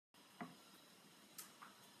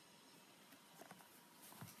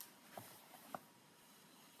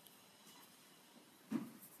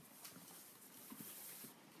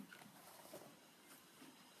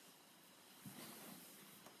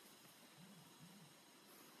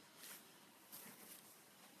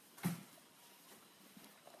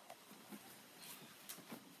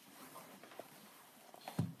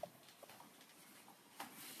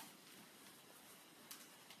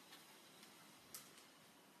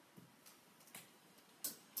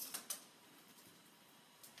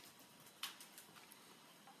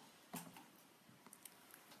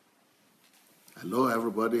Hello,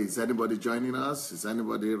 everybody. Is anybody joining us? Is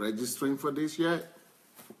anybody registering for this yet?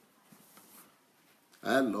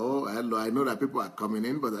 Hello. I know that people are coming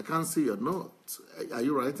in, but I can't see your notes. Are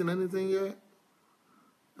you writing anything yet?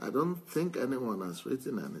 I don't think anyone has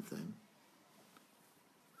written anything.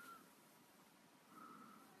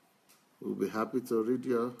 We'll be happy to read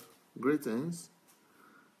your greetings.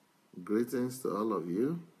 Greetings to all of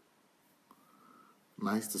you.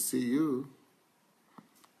 Nice to see you.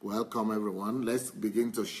 Welcome, everyone. Let's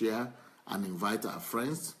begin to share and invite our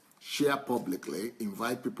friends. Share publicly.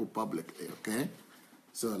 Invite people publicly, okay?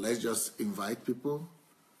 So let's just invite people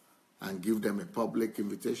and give them a public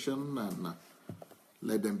invitation and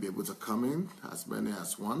let them be able to come in, as many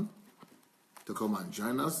as one, to come and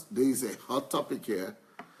join us. There is a hot topic here.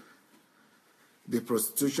 The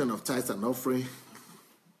prostitution of tithes and offering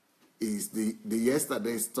is the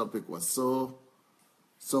yesterday's topic was so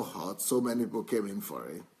hot, so many people came in for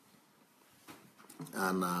it.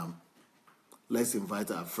 And let's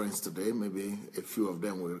invite our friends today. Maybe a few of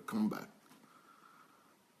them will come back.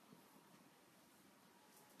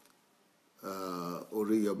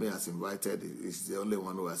 Oriyomi has invited. He's the only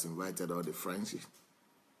one who has invited all the friends.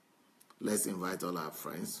 Let's invite all our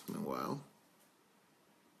friends meanwhile.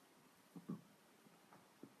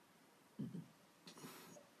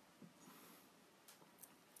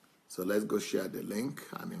 So let's go share the link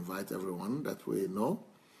and invite everyone that we know.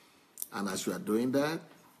 And as you are doing that,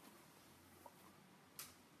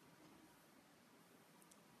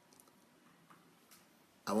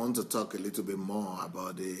 I want to talk a little bit more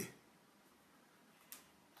about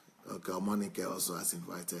Monica also has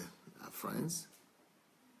invited our friends.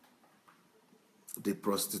 The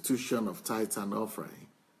prostitution of tithes and offering.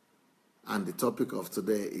 And the topic of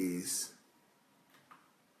today is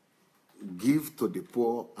give to the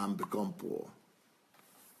poor and become poor.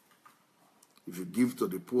 If you give to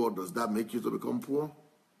the poor, does that make you to become poor?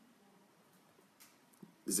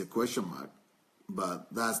 It's a question mark, but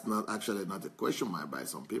that's not a question mark by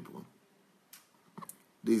some people.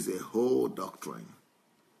 This is a whole doctrine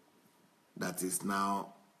that is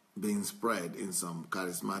now being spread in some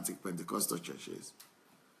charismatic Pentecostal churches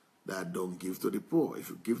that don't give to the poor. If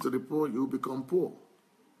you give to the poor, you become poor.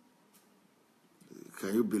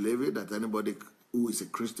 Can you believe it that anybody who is a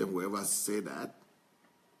Christian will ever say that?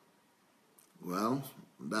 Well,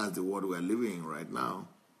 that's the world we're living in right now.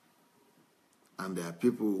 And there are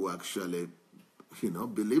people who actually,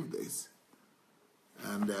 believe this.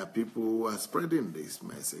 And there are people who are spreading this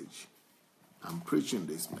message and preaching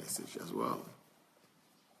this message as well.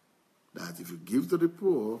 That if you give to the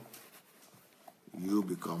poor, you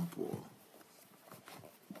become poor.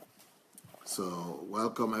 So,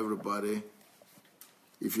 welcome everybody.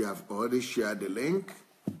 If you have already shared the link,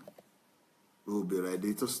 we'll be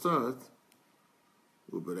ready to start.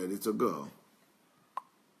 We'll be ready to go.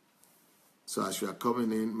 So as you are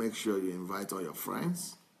coming in, make sure you invite all your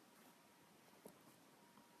friends.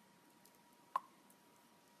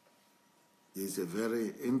 It's a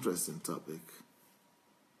very interesting topic.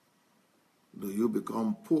 Do you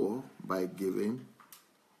become poor by giving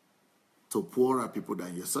to poorer people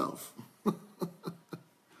than yourself?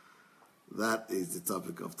 That is the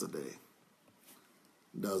topic of today.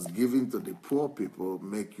 Does giving to the poor people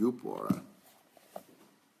make you poorer?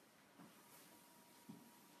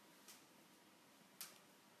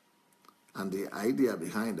 And the idea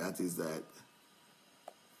behind that is that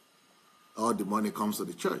all the money comes to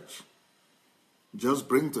the church. Just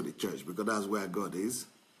bring to the church because that's where God is.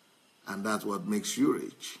 And that's what makes you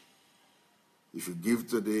rich. If you give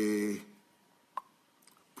to the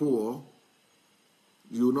poor,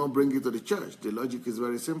 you will not bring it to the church. The logic is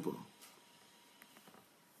very simple.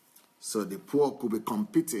 So the poor could be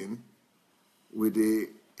competing with the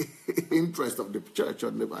interest of the church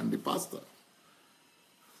and the pastor.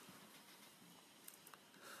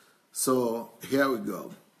 So here we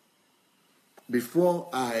go. Before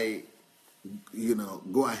I,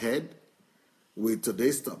 go ahead with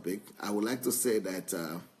today's topic, I would like to say that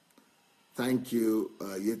thank you,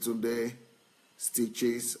 Yetunde,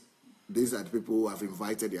 Stitches. These are the people who have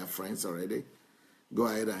invited their friends already. Go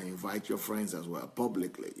ahead and invite your friends as well,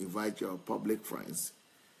 publicly. Invite your public friends.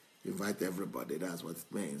 Invite everybody. That's what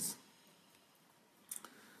it means.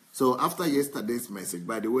 So after yesterday's message,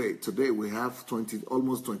 by the way, today we have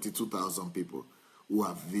almost 22,000 people who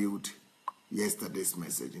have viewed yesterday's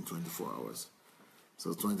message in 24 hours.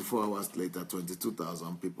 So 24 hours later,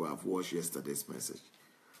 22,000 people have watched yesterday's message,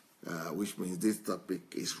 which means this topic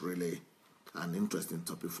is really an interesting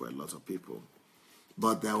topic for a lot of people.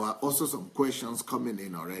 But there were also some questions coming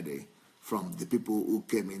in already from the people who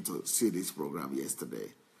came in to see this program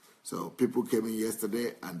yesterday. So people came in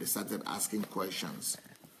yesterday and they started asking questions.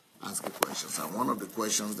 And one of the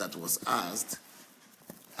questions that was asked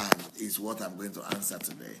and is what I'm going to answer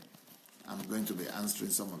today. I'm going to be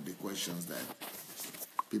answering some of the questions that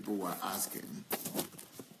people were asking.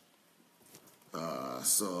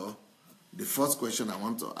 So the first question I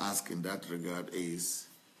want to ask in that regard is,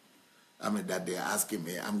 that they're asking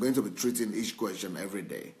me, I'm going to be treating each question every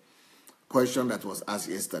day. Question that was asked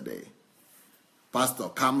yesterday. Pastor,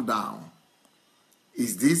 calm down.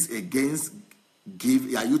 Is this against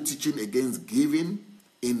give? Are you teaching against giving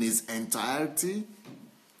in its entirety?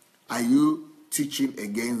 Are you teaching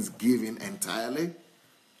against giving entirely?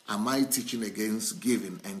 Am I teaching against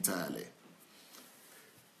giving entirely?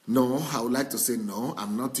 No, I would like to say no.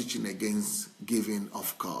 I'm not teaching against giving,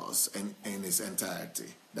 of course, in its entirety.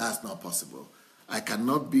 That's not possible. I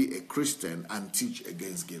cannot be a Christian and teach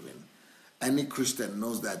against giving. Any Christian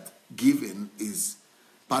knows that giving is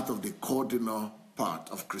part of the cardinal part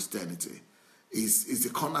of Christianity. Is the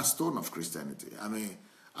cornerstone of Christianity.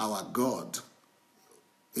 Our God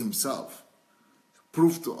himself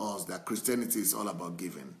proved to us that Christianity is all about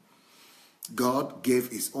giving. God gave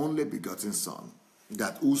his only begotten Son,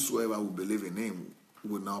 that whosoever will believe in him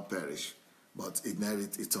will not perish, but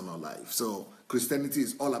inherit eternal life. So Christianity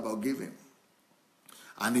is all about giving.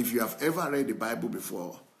 And if you have ever read the Bible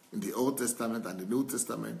before, in the Old Testament and the New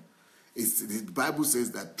Testament, the Bible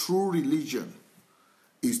says that true religion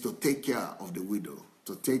is to take care of the widow,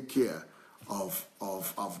 to take care of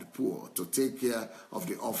the poor, to take care of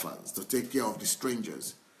the orphans, to take care of the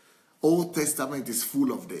strangers. Old Testament is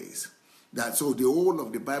full of this. So the whole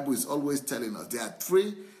of the Bible is always telling us there are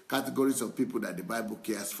 3 categories of people that the Bible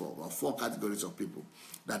cares for, or 4 categories of people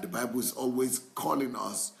that the Bible is always calling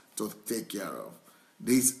us to take care of.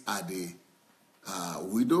 These are the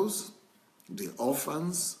widows, the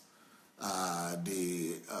orphans,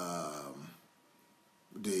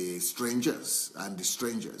 the strangers, and the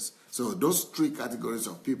strangers. So those 3 categories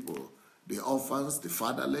of people, the orphans, the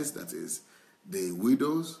fatherless, that is, the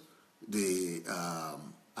widows,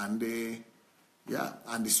 and the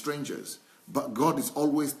strangers. But God is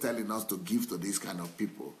always telling us to give to these kind of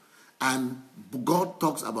people. And God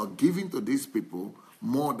talks about giving to these people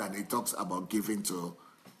more than he talks about giving to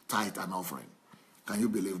tithe and offering. Can you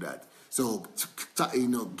believe that? So,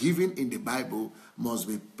 giving in the Bible must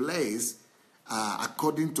be placed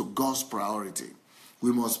according to God's priority.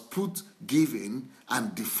 We must put giving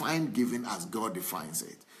and define giving as God defines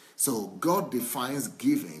it. So God defines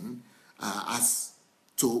giving as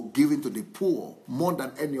to giving to the poor more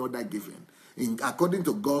than any other giving. According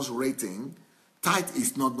to God's rating, tithe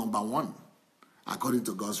is not number 1. According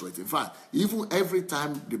to God's rating. In fact, even every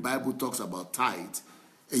time the Bible talks about tithe,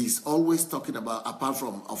 it's always talking about, apart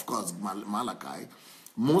from, of course, Malachi,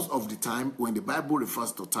 most of the time when the Bible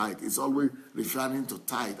refers to tithe, it's always referring to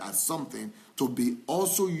tithe as something to be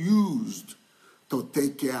also used to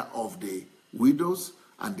take care of the widows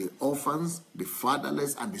and the orphans, the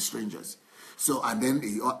fatherless, and the strangers. So, and then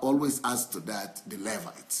he always adds to that the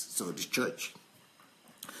Levites, so the church.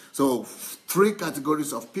 So 3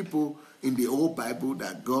 categories of people in the old Bible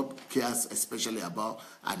that God cares especially about,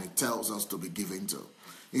 and it tells us to be given to.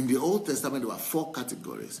 In the Old Testament, there were 4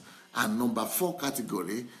 categories. And number 4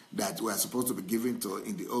 category that we are supposed to be given to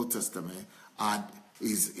in the Old Testament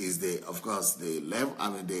is the, of course, the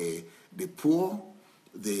poor,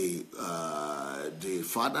 the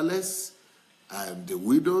fatherless, and the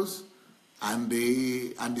widows, and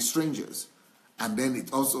the strangers. And then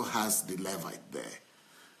it also has the Levite there.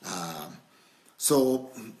 So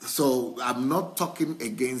I'm not talking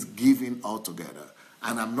against giving altogether,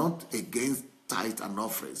 and I'm not against tithe and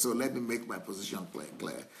offering. So let me make my position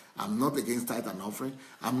clear. I'm not against tithe and offering.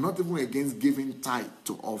 I'm not even against giving tithe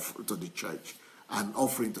to the church and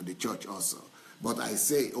offering to the church also. But I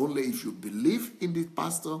say only if you believe in the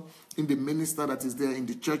pastor, in the minister that is there in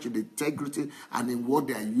the church, in the integrity, and in what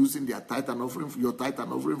they are using their tithe and offering, your tithe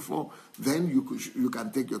and offering for, then you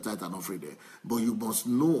can take your tithe and offering there. But you must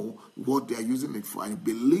know what they are using it for and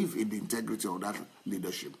believe in the integrity of that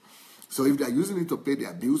leadership. So if they are using it to pay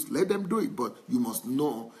their bills, let them do it. But you must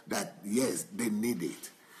know that, yes, they need it.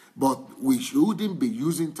 But we shouldn't be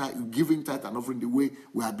giving tithe and offering the way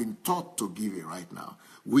we have been taught to give it right now,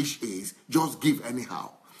 which is just give anyhow.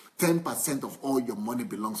 10% of all your money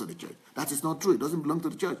belongs to the church. That is not true. It doesn't belong to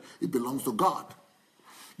the church. It belongs to God.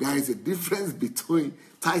 There is a difference between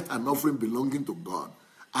tithe and offering belonging to God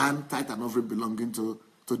and tithe and offering belonging to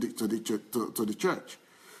the church.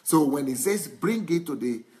 So when it says bring it to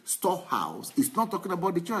the storehouse, it's not talking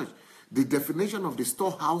about the church. The definition of the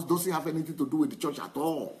storehouse doesn't have anything to do with the church at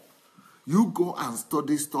all. You go and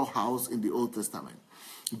study storehouse in the Old Testament.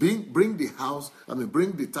 bring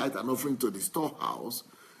the tithe and offering to the storehouse.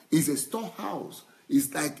 Is a storehouse.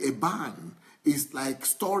 It's like a barn. It's like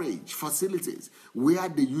storage facilities where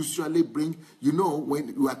they usually bring,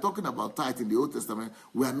 when we are talking about tithe in the Old Testament,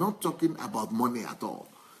 we are not talking about money at all.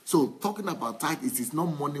 So talking about tithe, it is not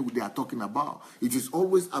money they are talking about. It is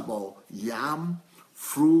always about yam,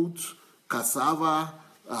 fruit, cassava,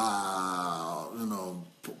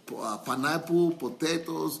 pineapple,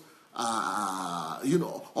 potatoes,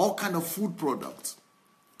 all kind of food products,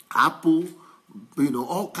 apple,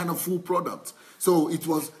 all kind of food products. So it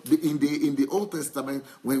was in the Old Testament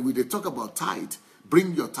when they talk about tithe,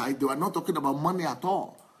 bring your tithe. They were not talking about money at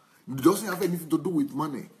all. It doesn't have anything to do with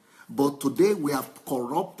money. But today we have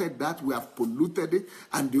corrupted that, we have polluted it,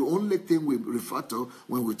 and the only thing we refer to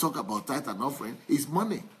when we talk about tithe and offering is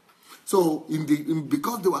money. So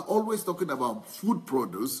because they were always talking about food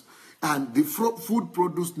produce, and the food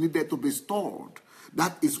produce needed to be stored,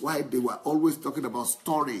 that is why they were always talking about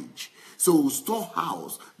storage. So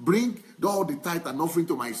storehouse, bring all the tithe and offering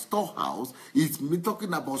to my storehouse. It's me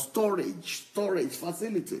talking about storage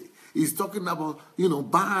facility. It's talking about,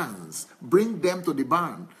 barns. Bring them to the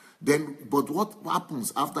barn. But what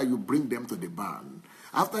happens after you bring them to the barn?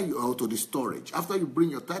 To the storage. After you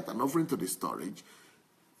bring your tithe and offering to the storage,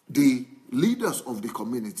 the leaders of the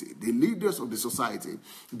community, the leaders of the society,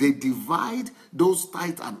 they divide those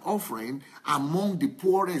tithe and offering among the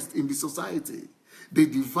poorest in the society. They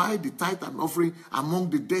divide the tithe and offering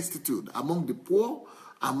among the destitute, among the poor,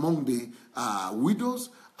 among the widows,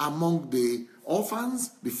 among the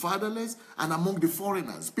orphans, the fatherless, and among the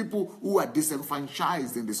foreigners, people who are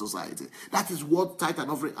disenfranchised in the society. That is what tithe and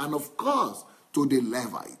offering, and of course, to the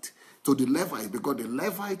Levite. To the Levite, because the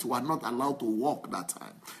Levites were not allowed to work that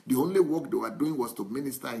time. The only work they were doing was to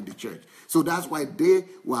minister in the church. So that's why they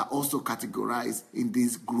were also categorized in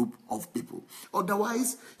this group of people.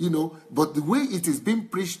 Otherwise, but the way it is being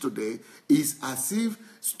preached today is as if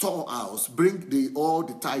storehouse, bring all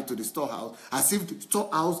the tithe to the storehouse, as if the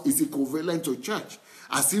storehouse is equivalent to church,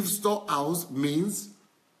 as if storehouse means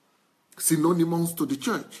synonymous to the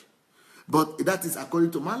church. But that is according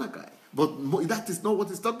to Malachi. But that is not what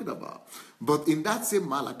it's talking about. But in that same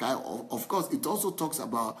Malachi, of course, it also talks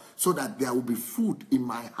about so that there will be food in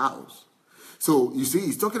my house. So, you see,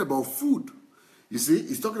 he's talking about food. You see,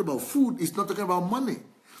 he's talking about food. He's not talking about money.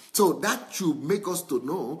 So that should make us to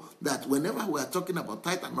know that whenever we are talking about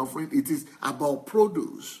tithe and offering, it is about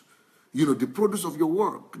produce. The produce of your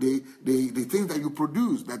work, the things that you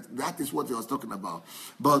produce, that is what he was talking about.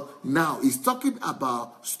 But now he's talking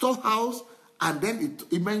about storehouse, and then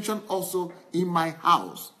he mentioned also in my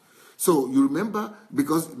house. So you remember,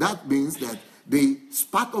 because that means that the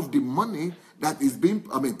part of the money that is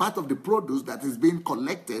part of the produce that is being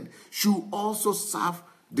collected should also serve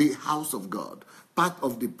the house of God. Part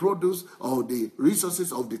of the produce or the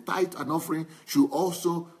resources of the tithe and offering should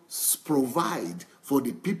also provide for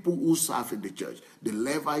the people who serve in the church, the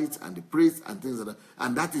Levites and the priests and things like that.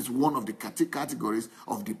 And that is one of the categories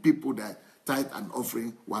of the people that tithe and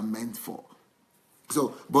offering were meant for.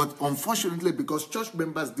 So, but unfortunately, because church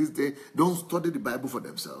members these days don't study the Bible for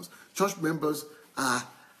themselves, church members are,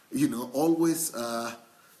 always,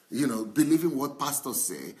 believing what pastors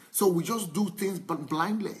say. So we just do things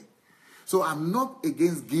blindly. So I'm not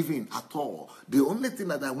against giving at all. The only thing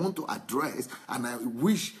that I want to address, and I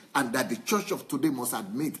wish, and that the church of today must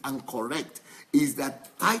admit and correct, is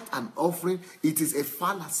that tithe and offering, it is a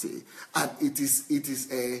fallacy, and it is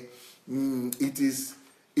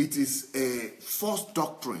a false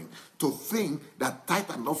doctrine to think that tithe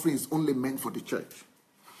and offering is only meant for the church.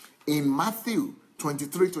 In Matthew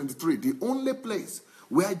 23:23, the only place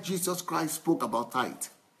where Jesus Christ spoke about tithe,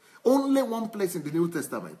 only one place in the New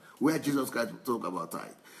Testament where Jesus Christ spoke about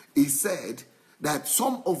tithe, he said that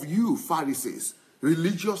some of you Pharisees,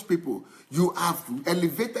 religious people, you have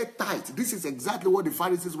elevated tithe. This is exactly what the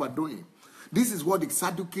Pharisees were doing. This is what the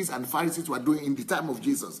Sadducees and Pharisees were doing in the time of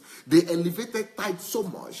Jesus. They elevated tithe so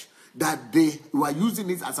much that they were using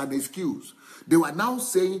it as an excuse. They were now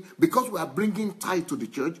saying, because we are bringing tithe to the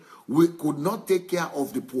church, we could not take care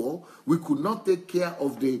of the poor, we could not take care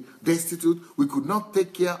of the destitute, we could not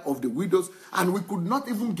take care of the widows, and we could not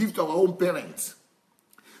even give to our own parents.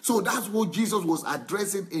 So that's what Jesus was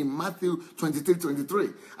addressing in Matthew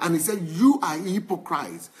 23:23. And he said, you are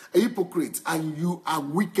hypocrites, and you are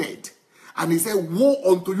wicked. And he said, woe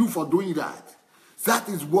unto you for doing that. That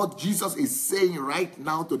is what Jesus is saying right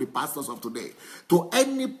now to the pastors of today. To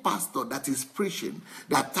any pastor that is preaching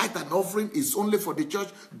that tithe and offering is only for the church,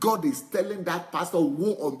 God is telling that pastor,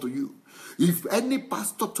 woe unto you. If any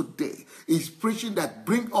pastor today is preaching that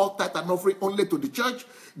bring all tithe and offering only to the church,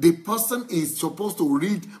 the person is supposed to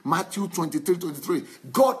read Matthew 23:23.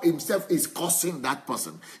 God himself is cursing that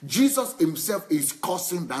person. Jesus himself is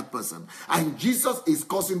cursing that person. And Jesus is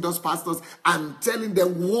cursing those pastors and telling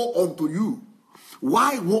them, woe unto you.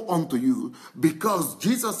 Why woe unto you? Because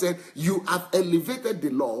Jesus said, you have elevated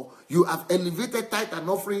the law, you have elevated tithe and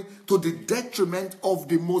offering to the detriment of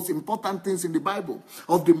the most important things in the Bible,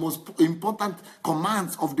 of the most important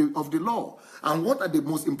commands of the law. And what are the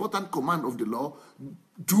most important commands of the law?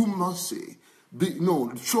 Do mercy,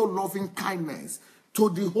 show loving kindness to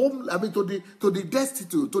the home, to the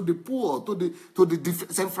destitute, to the poor, to the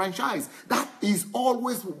disenfranchised. That is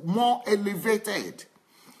always more elevated.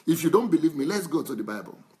 If you don't believe me, let's go to the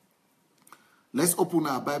Bible. Let's open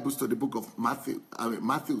our Bibles to the book of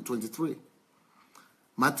Matthew 23.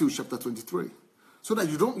 Matthew chapter 23. So that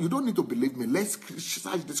you don't need to believe me. Let's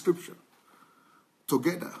search the scripture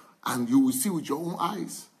together and you will see with your own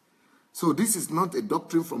eyes. So this is not a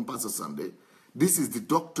doctrine from Pastor Sunday. This is the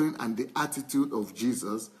doctrine and the attitude of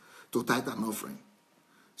Jesus to tithe and offering.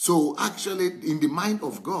 So actually, in the mind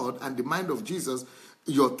of God and the mind of Jesus,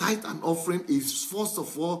 your tithe and offering is first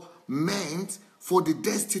of all meant for the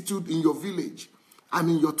destitute in your village and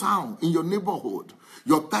in your town, in your neighborhood.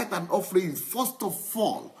 Your tithe and offering is first of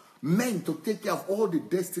all meant to take care of all the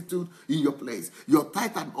destitute in your place. Your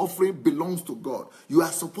tithe and offering belongs to God. You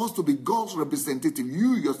are supposed to be God's representative.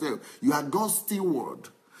 You yourself, you are God's steward.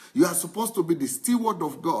 You are supposed to be the steward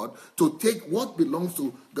of God to take what belongs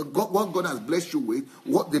to what God has blessed you with,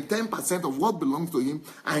 what the 10% of what belongs to him,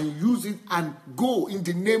 and use it and go in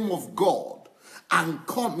the name of God and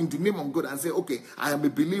come in the name of God and say, okay, I am a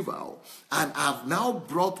believer and I've now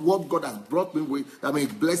brought what God has brought me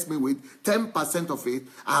with, blessed me with, 10% of it.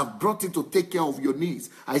 I've brought it to take care of your needs.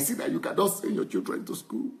 I see that you cannot send your children to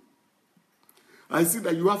school. I see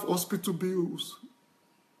that you have hospital bills.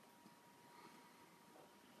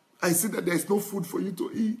 I see that there is no food for you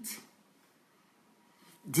to eat.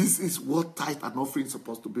 This is what tithe and offering is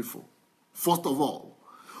supposed to be for. First of all,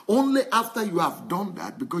 only after you have done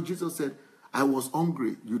that, because Jesus said, I was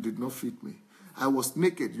hungry, you did not feed me. I was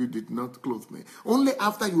naked, you did not clothe me. Only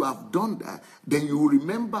after you have done that, then you will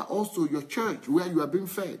remember also your church where you are being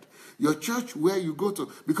fed. Your church where you go to.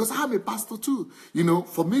 Because I'm a pastor too.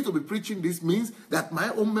 For me to be preaching this means that my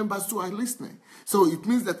own members too are listening. So it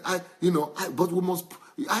means that but we must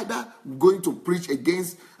either going to preach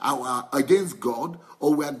against God,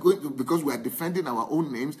 or we are going to, because we are defending our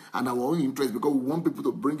own names and our own interests, because we want people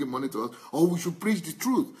to bring in money to us, or we should preach the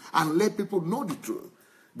truth and let people know the truth.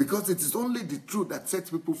 Because it is only the truth that sets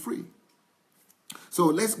people free. So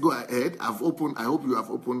let's go ahead. I hope you have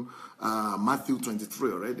opened Matthew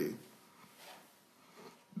 23 already.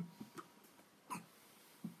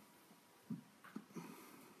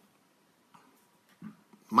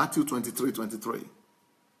 Matthew 23:23.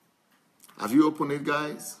 Have you opened it,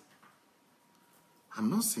 guys? I'm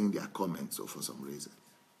not seeing their comments for some reason.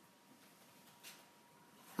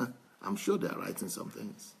 I'm sure they are writing some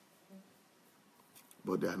things.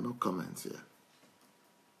 But there are no comments here.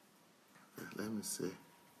 Let me see.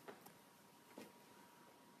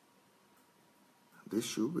 They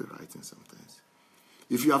should be writing some things.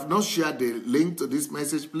 If you have not shared the link to this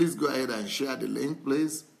message, please go ahead and share the link,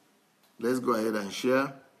 please. Let's go ahead and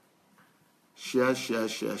share. Share.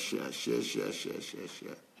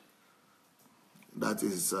 That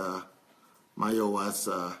is Mayowa's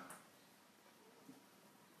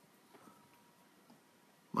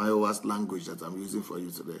language that I'm using for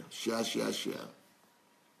you today. Share.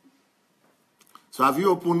 So have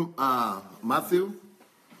you opened Matthew?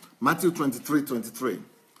 Matthew 23:23.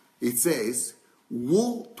 It says,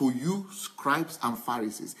 woe to you, scribes and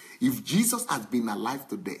Pharisees. If Jesus has been alive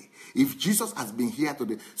today, if Jesus has been here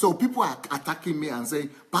today. So people are attacking me and saying,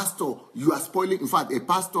 Pastor, you are spoiling. In fact, a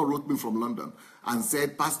pastor wrote me from London and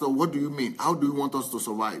said, Pastor, what do you mean? How do you want us to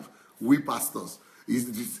survive? We pastors,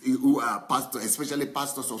 who are pastors, especially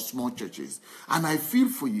pastors of small churches. And I feel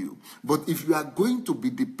for you. But if you are going to be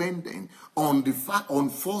dependent on on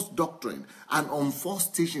false doctrine and on false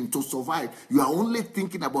teaching to survive, you are only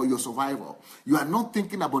thinking about your survival. You are not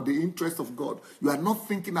thinking about the interest of God. You are not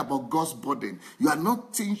thinking about God's burden. You are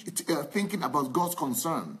not thinking about God's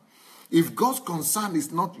concern. If God's concern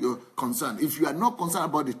is not your concern, if you are not concerned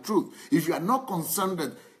about the truth, if you are not concerned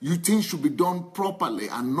that you think should be done properly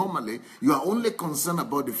and normally, you are only concerned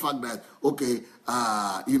about the fact that, okay,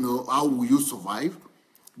 how will you survive?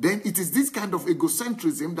 Then it is this kind of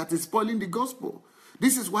egocentrism that is spoiling the gospel.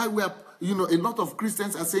 This is why we are, a lot of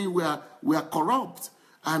Christians are saying we are corrupt.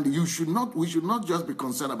 And we should not just be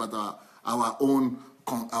concerned about our own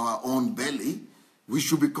our own belly. We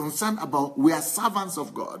should be concerned about, we are servants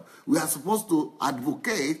of God. We are supposed to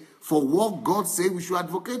advocate for what God said we should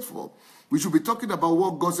advocate for. We should be talking about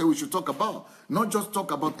what God said we should talk about, not just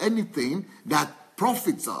talk about anything that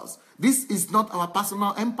profits us. This is not our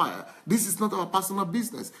personal empire. This is not our personal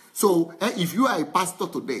business. So if you are a pastor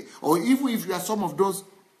today, or even if you are some of those,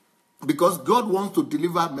 because God wants to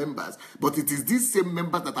deliver members, but it is these same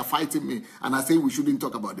members that are fighting me and are saying we shouldn't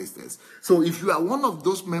talk about these things. So if you are one of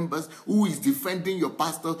those members who is defending your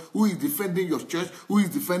pastor, who is defending your church, who is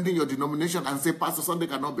defending your denomination and say, Pastor Sunday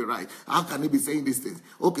cannot be right, how can he be saying these things?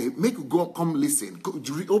 Okay, make you go, come listen.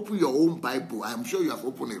 Open your own Bible. I'm sure you have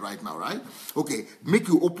opened it right now, right? Okay, make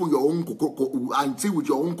you open your own and see with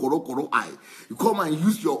your own koro eye. You come and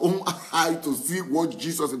use your own eye to see what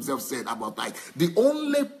Jesus himself said about tithe. The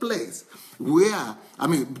only place where, I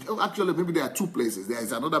mean, actually maybe there are two places. There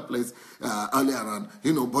is another place earlier on,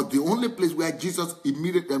 but the only place where Jesus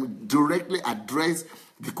immediately directly addressed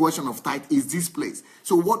the question of tithe is this place.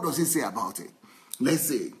 So what does he say about it? Let's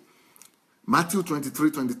say Matthew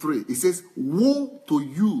 23:23. It says, woe to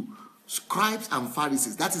you, scribes and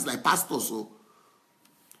Pharisees. That is like pastors. So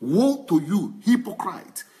woe to you,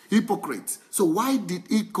 hypocrites. So why did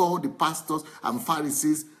he call the pastors and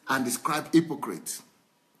Pharisees and the scribes hypocrites?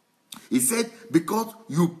 He said, because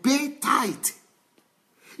you pay tithe.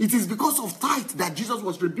 It is because of tithe that Jesus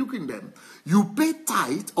was rebuking them. You pay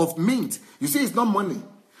tithe of mint. You say it's not money.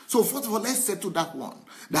 So first of all, let's settle that one.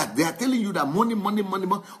 That they are telling you that money,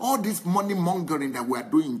 all this money mongering that we are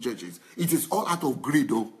doing in churches, it is all out of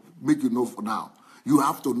greed. Make you know for now. You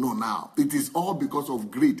have to know now. It is all because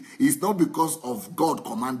of greed. It's not because of God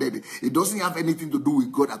commanded it. It doesn't have anything to do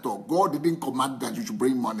with God at all. God didn't command that you should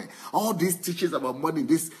bring money. All these teachings about money,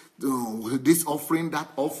 this offering, that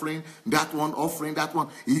offering, that one offering, that one.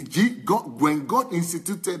 When God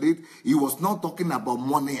instituted it, he was not talking about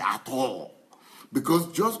money at all.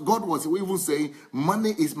 Because just God was even saying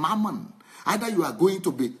money is mammon. Either you are going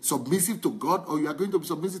to be submissive to God or you are going to be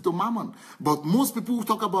submissive to mammon. But most people who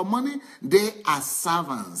talk about money, they are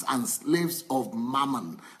servants and slaves of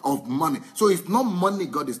mammon, of money. So it's not money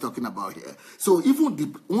God is talking about here. So even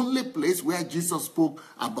the only place where Jesus spoke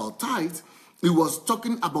about tithe, he was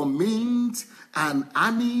talking about mint and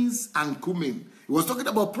anise and cumin. He was talking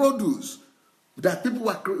about produce that people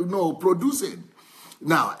were producing.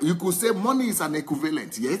 Now, you could say money is an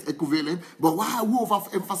equivalent. Yes, equivalent. But why are we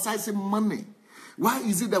overemphasizing money? Why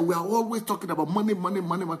is it that we are always talking about money?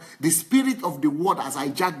 The spirit of the world has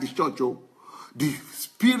hijacked the church. The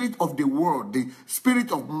spirit of the world, the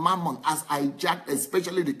spirit of mammon has hijacked,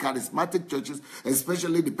 especially the charismatic churches,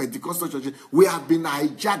 especially the Pentecostal churches. We have been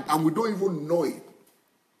hijacked and we don't even know it.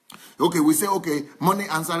 Okay, we say, okay, money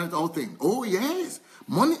answers all things. Oh, yes.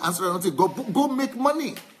 Money answers all things. Go make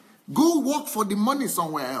money. Go work for the money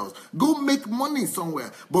somewhere else. Go make money somewhere.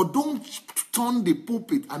 But don't turn the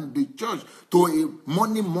pulpit and the church to a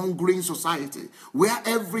money-mongering society where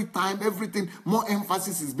every time, everything, more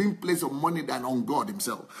emphasis is being placed on money than on God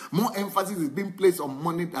himself. More emphasis is being placed on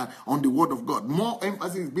money than on the word of God. More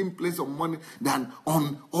emphasis is being placed on money than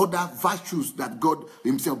on other virtues that God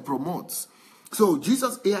himself promotes. So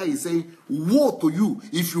Jesus here is saying, woe to you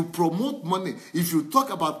if you promote money, if you talk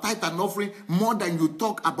about tithe and offering more than you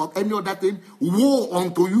talk about any other thing, woe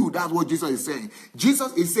unto you. That's what Jesus is saying.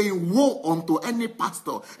 Jesus is saying, woe unto any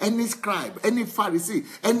pastor, any scribe, any Pharisee,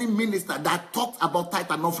 any minister that talks about tithe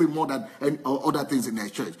and offering more than any other things in their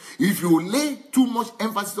church. If you lay too much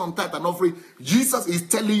emphasis on tithe and offering, Jesus is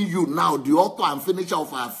telling you now, the author and finisher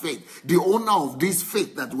of our faith, the owner of this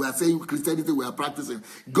faith that we are saying Christianity we are practicing,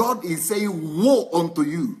 God is saying, woe unto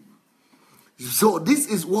you. So this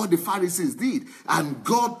is what the Pharisees did, and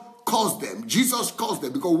God cursed them. Jesus cursed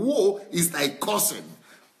them because woe is like cursing.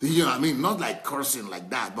 You know what I mean? Not like cursing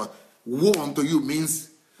like that, but woe unto you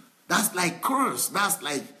means that's like curse. That's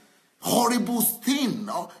like horrible thing.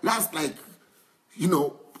 No? That's like,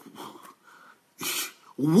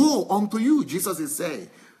 woe unto you, Jesus is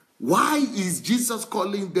saying. Why is Jesus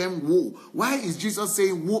calling them woe? Why is Jesus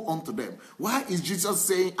saying woe unto them? Why is Jesus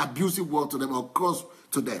saying abusive word to them or curse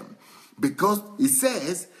to them? Because he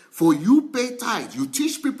says, for you pay tithe. You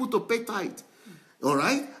teach people to pay tithe. All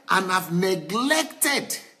right? And have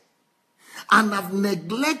neglected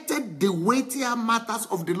the weightier matters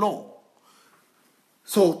of the law.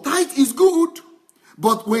 So tithe is good,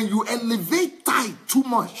 but when you elevate tithe too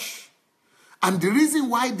much, And the reason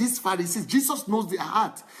why these Pharisees, Jesus knows their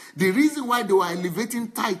heart. The reason why they were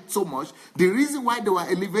elevating tithe so much, the reason why they were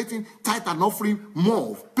elevating tithe and offering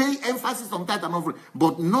more, pay emphasis on tithe and offering,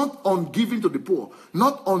 but not on giving to the poor,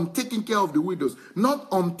 not on taking care of the widows, not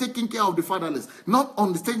on taking care of the fatherless, not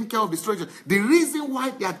on taking care of the stranger. The reason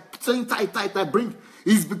why they are saying tithe, bring,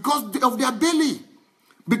 is because of their belly,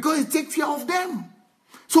 because it takes care of them.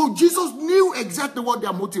 So Jesus knew exactly what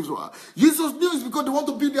their motives were. Jesus knew it's because they want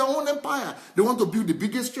to build their own empire. They want to build the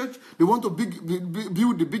biggest church. They want to build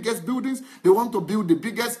the biggest buildings. They want to build the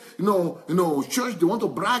biggest, church. They want to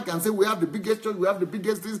brag and say, we have the biggest church, we have the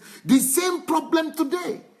biggest this. The same problem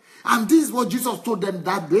today. And this is what Jesus told them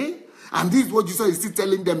that day. And this is what Jesus is still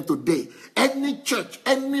telling them today. Any church,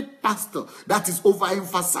 any pastor that is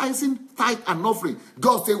overemphasizing tithe and offering,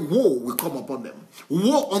 God said, woe will come upon them.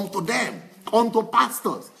 Woe unto them. Unto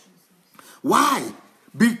pastors. Why?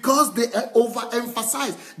 Because they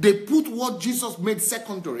overemphasize. They put what Jesus made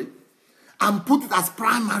secondary and put it as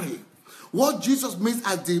primary. What Jesus made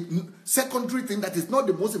as the secondary thing that is not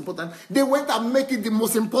the most important, they went and make it the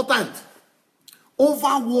most important.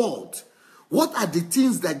 Over what? What are the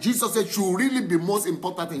things that Jesus said should really be most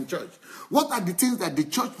important in church? What are the things that the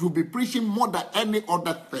church will be preaching more than any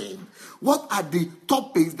other thing? What are the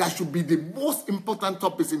topics that should be the most important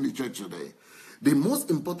topics in the church today? The most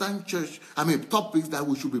important topics that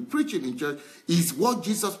we should be preaching in church is what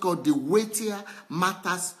Jesus called the weightier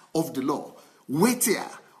matters of the law. Weightier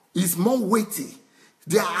is more weighty.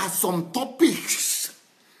 There are some topics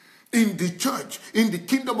in the church, in the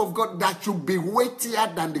kingdom of God, that should be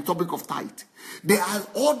weightier than the topic of tithe. There are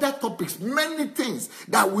other topics, many things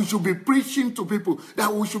that we should be preaching to people,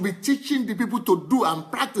 that we should be teaching the people to do and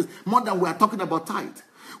practice more than we are talking about tithe.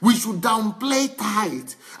 We should downplay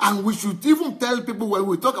tithe, and we should even tell people when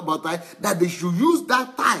we talk about tithe that they should use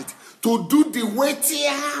that tithe to do the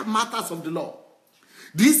weightier matters of the law.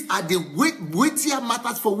 These are the weightier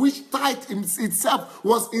matters for which tithe itself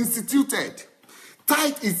was instituted.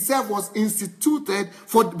 Tithe itself was instituted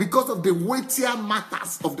because of the weightier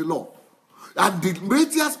matters of the law. And the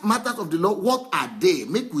weightier matters of the law, what are they?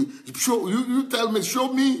 Make we show you tell me,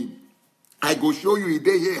 show me. I go show you a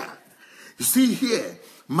day here. You see here,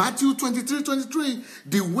 Matthew 23:23,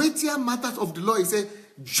 the weightier matters of the law is a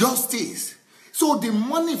justice. So the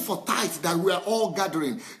money for tithe that we are all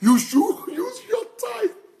gathering, you should use your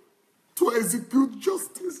tithe to execute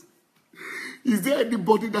justice. Is there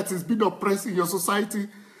anybody that is being oppressed in your society?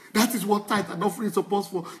 That is what tithe and offering is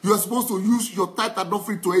supposed for. You are supposed to use your tithe and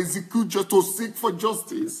offering to execute, just to seek for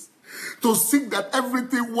justice. To seek that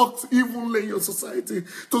everything works evenly in your society.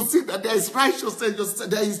 To seek that there is righteousness in your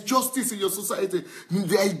society. There is justice in your society.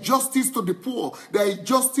 There is justice to the poor. There is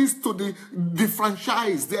justice to the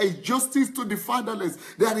disfranchised. There is justice to the fatherless.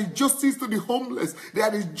 There is justice to the homeless.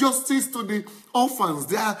 There is justice to the orphans.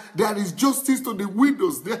 There is justice to the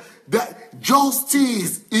widows.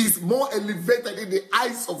 Justice is more elevated in the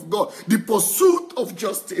eyes of God. The pursuit of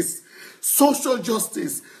justice. Social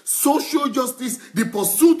justice, the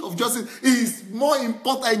pursuit of justice is more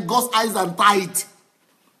important in God's eyes than tithe.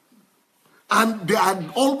 And there are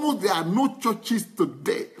no churches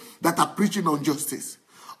today that are preaching on justice.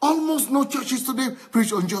 Almost no churches today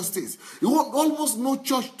preach on justice. Almost no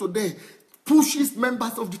church today pushes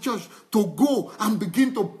members of the church to go and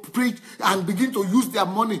begin to preach and begin to use their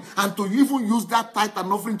money and to even use that tithe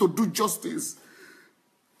and offering to do justice.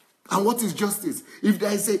 And what is justice? If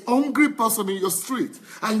there is a hungry person in your street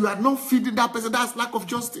and you are not feeding that person, that's lack of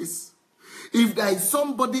justice. If there is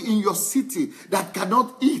somebody in your city that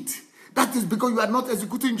cannot eat, that is because you are not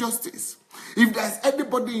executing justice. If there is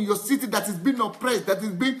anybody in your city that is being oppressed, that is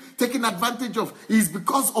being taken advantage of, it is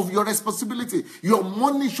because of your responsibility. Your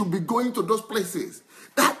money should be going to those places.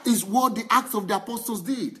 That is what the Acts of the Apostles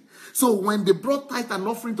did. So when they brought tithe and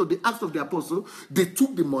offering to the Acts of the Apostles, they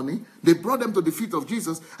took the money, they brought them to the feet of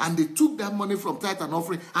Jesus, and they took that money from tithe and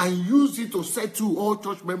offering and used it to settle all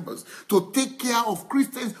church members, to take care of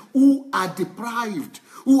Christians who are deprived,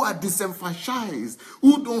 who are disenfranchised,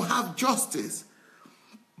 who don't have justice.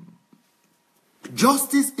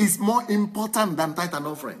 Justice is more important than tithe and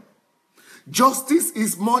offering. Justice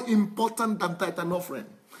is more important than tithe and offering.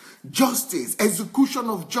 Justice, execution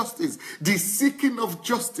of justice, the seeking of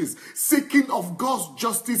justice, seeking of God's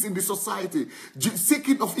justice in the society,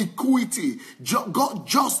 seeking of equity,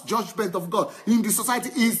 just judgment of God in the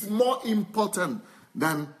society is more important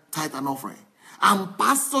than tithe and offering. And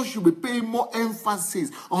pastors should be paying more emphasis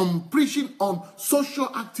on preaching on social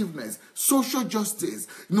activeness, social justice,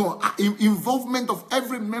 involvement of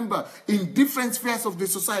every member in different spheres of the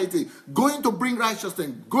society, going to bring righteousness,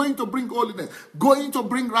 going to bring holiness, going to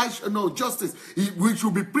bring justice. We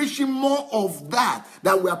should be preaching more of that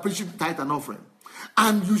than we are preaching tithe and offering.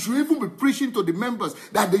 And you should even be preaching to the members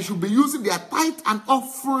that they should be using their tithe and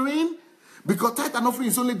offering, because tithe and offering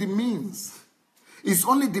is only the means. It's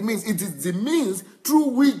only the means. It is the means through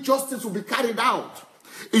which justice will be carried out.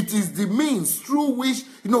 It is the means through which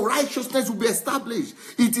righteousness will be established.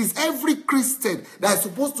 It is every Christian that is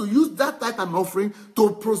supposed to use that tithe and offering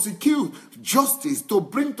to prosecute justice, to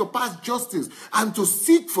bring to pass justice, and to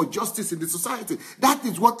seek for justice in the society. That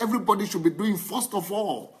is what everybody should be doing first of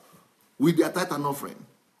all with their tithe and offering.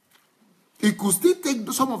 He could still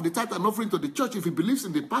take some of the tithe and offering to the church if he believes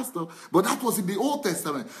in the pastor, but that was in the Old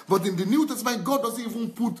Testament. But in the New Testament, God doesn't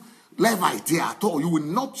even put Levite here at all. You will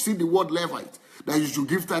not see the word Levite, that you should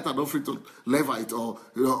give tithe and offering to Levite or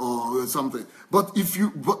something. But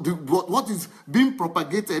what is being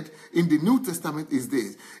propagated in the New Testament is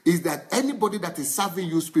this, is that anybody that is serving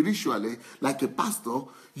you spiritually, like a pastor,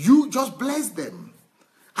 you just bless them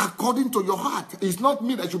according to your heart. It's not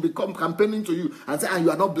me that should become campaigning to you and say, you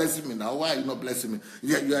are not blessing me now. Why are you not blessing me?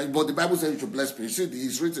 But the Bible says you should bless me. You see,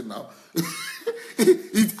 it's written now.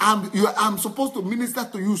 I'm supposed to minister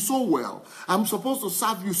to you so well. I'm supposed to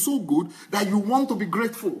serve you so good that you want to be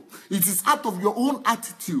grateful. It is out of your own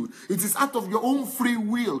attitude. It is out of your own free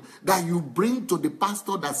will that you bring to the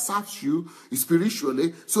pastor that serves you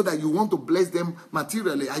spiritually, so that you want to bless them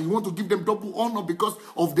materially and you want to give them double honor because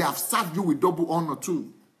of they have served you with double honor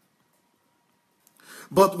too.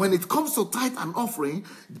 But when it comes to tithe and offering,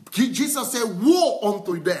 Jesus said, woe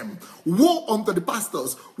unto them, woe unto the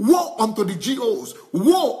pastors, woe unto the GOs,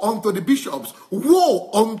 woe unto the bishops, woe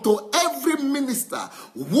unto every minister,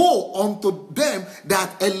 woe unto them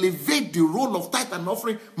that elevate the role of tithe and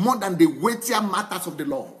offering more than the weightier matters of the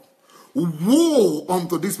law. Woe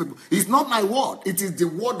unto these people. It's not my word, it is the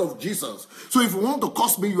word of Jesus. So if you want to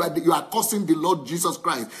curse me, you are cursing the Lord Jesus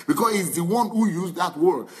Christ, because he's the one who used that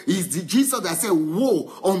word. It's the Jesus that said,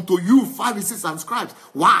 woe unto you Pharisees and scribes.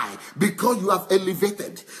 Why? Because you have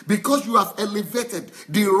elevated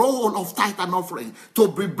the role of tithe and offering to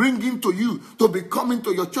be bringing to you, to be coming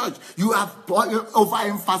to your church. You have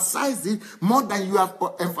overemphasized it more than you have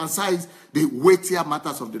emphasized the weightier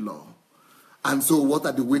matters of the law. And so what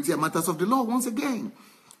are the weightier matters of the law? Once again,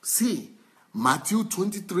 see, Matthew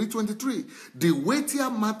 23:23. The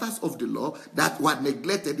weightier matters of the law that were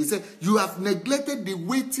neglected. He said, you have neglected the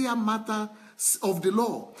weightier matters of the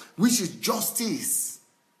law, which is justice.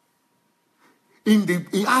 In the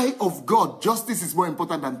eye of God, justice is more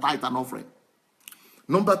important than tithe and offering.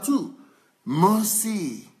 Number 2,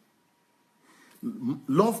 mercy.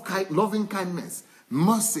 Loving kindness.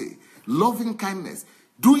 Mercy. Loving kindness.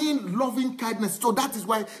 Doing loving kindness. So that is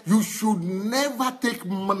why you should never take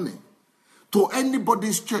money to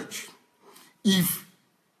anybody's church. If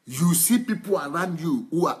you see people around you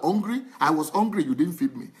who are hungry, I was hungry, you didn't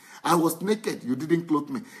feed me. I was naked, you didn't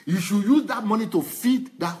clothe me. You should use that money to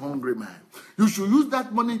feed that hungry man. You should use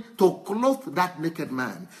that money to clothe that naked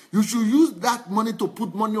man. You should use that money to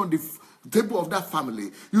put money on the table of that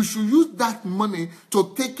family. You should use that money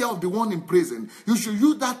to take care of the one in prison. You should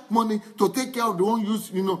use that money to take care of the one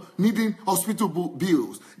needing hospital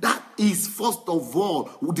bills. That is first of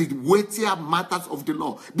all the weightier matters of the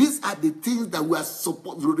law. These are the things that we are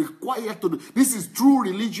required to do. This is true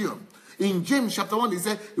religion. In James chapter 1, he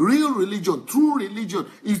said, real religion, true religion,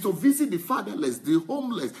 is to visit the fatherless, the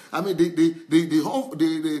homeless,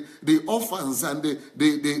 the orphans and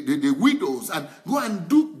the widows, and go and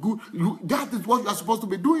do good. That is what you are supposed to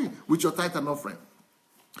be doing with your tithe and offering.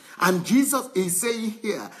 And Jesus is saying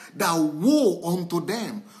here that woe unto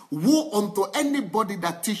them, woe unto anybody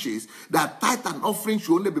that teaches that tithe and offering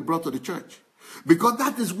should only be brought to the church. Because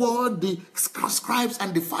that is what the scribes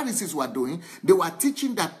and the Pharisees were doing. They were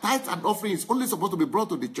teaching that tithe and offering is only supposed to be brought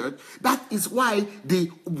to the church. That is why the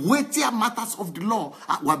weightier matters of the law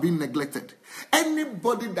were being neglected.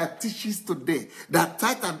 Anybody that teaches today that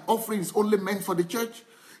tithe and offering is only meant for the church,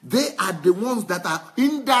 they are the ones that are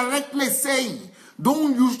indirectly saying,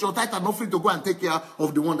 don't use your tithe and offering to go and take care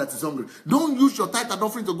of the one that is hungry. Don't use your tithe and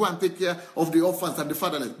offering to go and take care of the orphans and the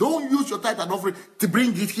fatherless. Don't use your tithe and offering to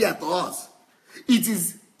bring it here to us. It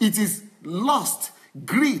is lust,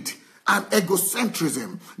 greed, and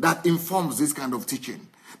egocentrism that informs this kind of teaching.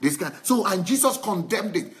 And Jesus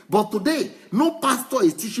condemned it. But today, no pastor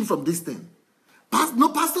is teaching from this thing. No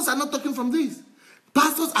pastors are not talking from this.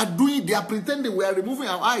 Pastors are doing, they are pretending we are removing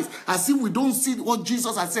our eyes as if we don't see what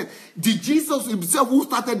Jesus has said. The Jesus himself who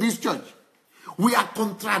started this church. We are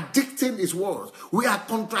contradicting his words. We are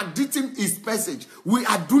contradicting his message. We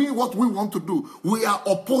are doing what we want to do. We are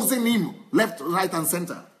opposing him left, right, and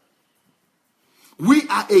center. We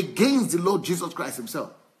are against the Lord Jesus Christ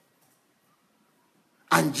himself.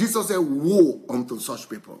 And Jesus said, woe unto such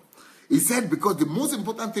people. He said, because the most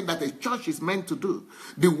important thing that a church is meant to do,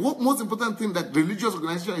 the most important thing that religious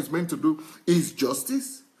organization is meant to do is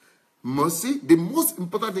justice, mercy. The most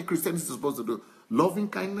important thing Christianity is supposed to do, loving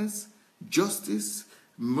kindness, justice,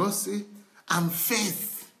 mercy, and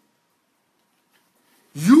faith.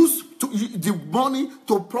 Use the money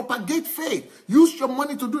to propagate faith. Use your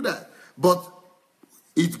money to do that. But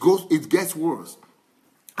it gets worse.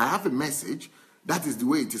 I have a message, that is the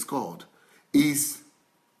way it is called. Is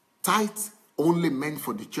tithe only meant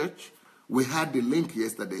for the church? We had the link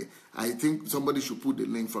yesterday. I think somebody should put the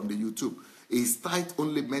link from the YouTube. Is tithe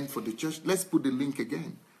only meant for the church? Let's put the link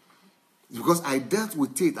again. Because I dealt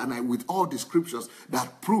with it and with all the scriptures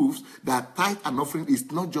that proves that tithe and offering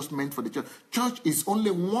is not just meant for the church. Church is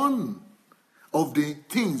only one of the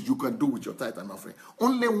things you can do with your tithe and offering.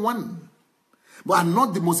 Only one. But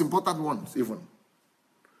not the most important ones even.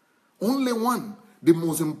 Only one. The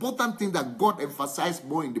most important thing that God emphasized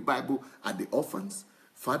more in the Bible are the orphans,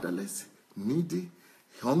 fatherless, needy,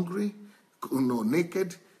 hungry,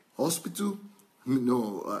 naked, hospital,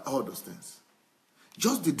 all those things.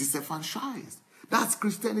 Just the disenfranchised. That's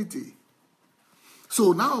Christianity.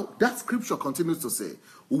 So now that scripture continues to say,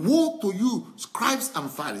 woe to you, scribes and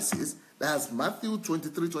Pharisees. That's Matthew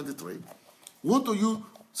 23:23. Woe to you,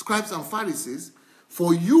 scribes and Pharisees,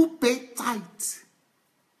 for you pay tithe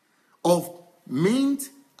of mint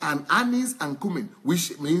and anise and cumin,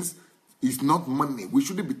 which means it's not money. We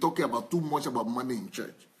shouldn't be talking about too much about money in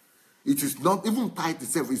church. It is not, even tithe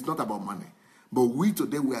itself is not about money. But we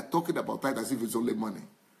today, we are talking about tithe as if it's only money.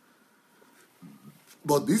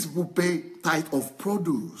 But these people pay tithe of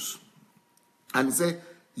produce. And he said,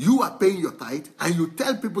 you are paying your tithe and you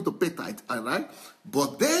tell people to pay tithe, all right?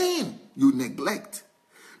 But then you neglect.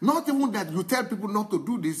 Not even that you tell people not to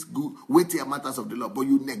do these weightier matters of the law, but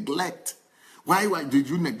you neglect. Why did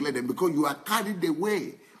you neglect them? Because you are carried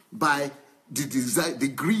away by the desire, the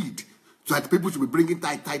greed, so that people should be bringing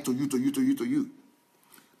tithe to you.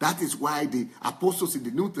 That is why the apostles in the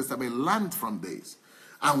New Testament learned from this.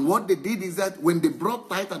 And what they did is that when they brought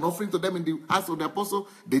tithe and offering to them in the house of the apostle,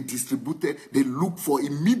 they distributed, they looked for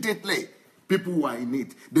immediately people who are in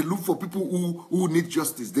need. They look for people who need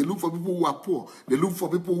justice. They look for people who are poor. They look for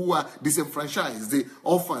people who are disenfranchised, the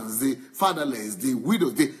orphans, the fatherless, the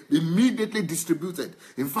widows. They immediately distributed.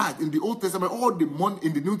 In fact, in the Old Testament, all the money,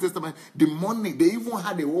 in the New Testament, the money, they even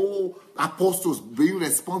had the whole apostles being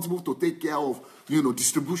responsible to take care of,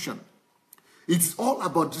 distribution. It's all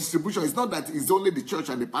about distribution. It's not that it's only the church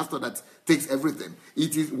and the pastor that takes everything.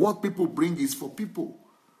 It is what people bring is for people.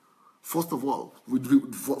 First of all, for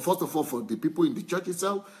the people in the church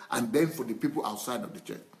itself, and then for the people outside of the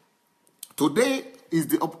church. Today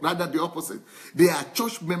is rather the opposite. There are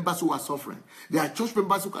church members who are suffering. There are church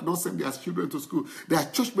members who cannot send their children to school. There are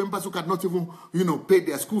church members who cannot even, pay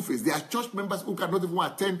their school fees. There are church members who cannot even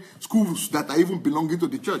attend schools that are even belonging to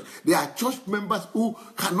the church. There are church members who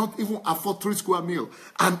cannot even afford 3 square meals.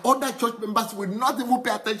 And other church members will not even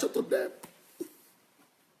pay attention to them.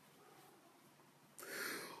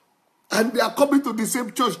 And they are coming to the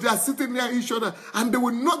same church. They are sitting near each other. And they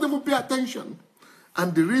will not even pay attention.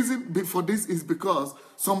 And the reason for this is because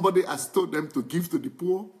somebody has told them to give to the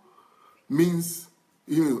poor means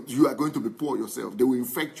you are going to be poor yourself. They will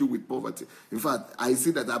infect you with poverty. In fact, I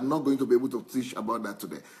see that I'm not going to be able to teach about that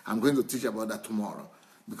today. I'm going to teach about that tomorrow.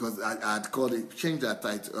 Because I'd call it, change that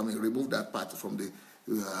title, remove that part from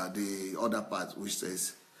the other part, which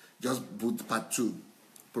says, just put part 2,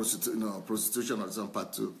 prostitution or some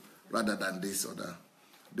part 2. Rather than this or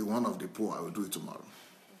the one of the poor. I will do it tomorrow.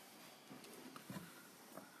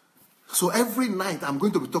 So every night, I'm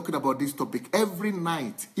going to be talking about this topic. Every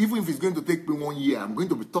night. Even if it's going to take me 1 year, I'm going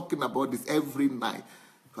to be talking about this every night.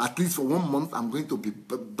 At least for 1 month, I'm going to be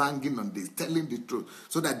banging on this, telling the truth.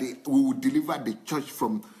 So that we will deliver the church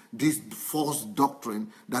from this false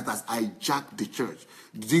doctrine that has hijacked the church.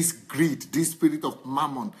 This greed, this spirit of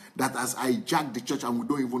mammon that has hijacked the church and we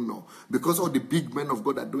don't even know. Because all the big men of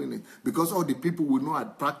God are doing it. Because all the people we know are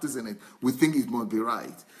practicing it. We think it must be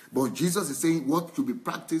right. But Jesus is saying what should be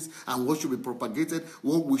practiced and what should be propagated,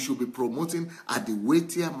 what we should be promoting are the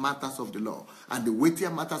weightier matters of the law. And the weightier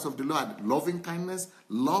matters of the law are loving kindness,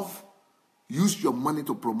 love, Use your money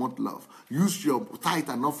to promote love. Use your tithe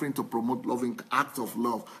and offering to promote loving acts of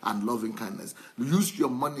love and loving kindness. Use your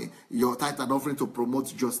money, your tithe and offering to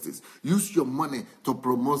promote justice. Use your money to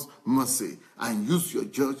promote mercy. And use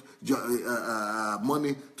your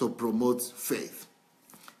money to promote faith.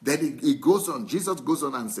 Then it goes on, Jesus goes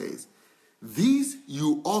on and says, this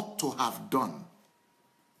you ought to have done.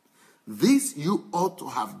 This you ought to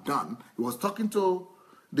have done. He was talking to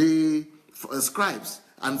the scribes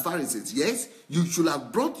and Pharisees. Yes, you should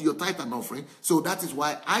have brought your tithe and offering. So that is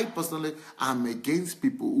why I personally am against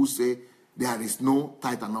people who say there is no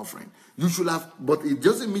tithe and offering. You should have, but it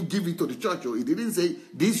doesn't mean give it to the church. Or it didn't say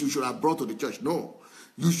this you should have brought to the church. No.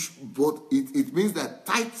 But it means that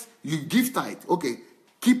tithe, you give tithe. Okay,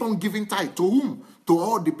 keep on giving tithe. To whom? To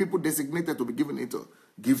all the people designated to be given it to.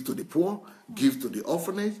 Give to the poor, give to the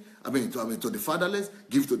orphanage, to the fatherless,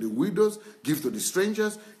 give to the widows, give to the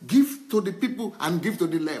strangers, give to the people, and give to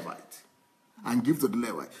the Levite. And give to the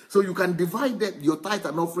Levite. So you can divide your tithe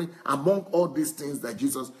and offering among all these things that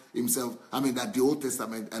Jesus himself, that the Old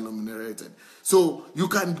Testament enumerated. So you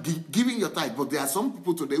can give in your tithe, but there are some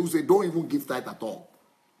people today who say don't even give tithe at all.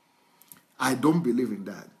 I don't believe in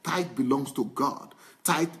that. Tithe belongs to God.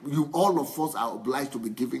 Tithe, all of us are obliged to be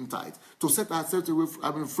giving tithe to set ourselves away,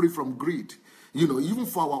 free from greed. Even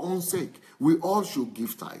for our own sake, we all should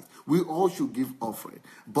give tithe. We all should give offering,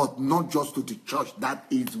 but not just to the church. That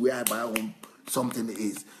is where my own something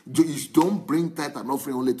is. Don't bring tithe and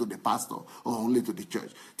offering only to the pastor or only to the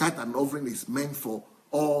church. Tithe and offering is meant for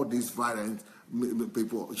all these variant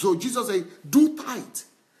people. So Jesus said, do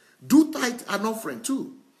tithe and offering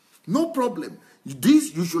too. No problem.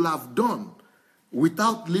 This you should have done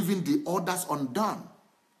without leaving the others undone.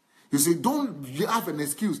 You see, don't have an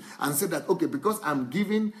excuse and say that, okay, because I'm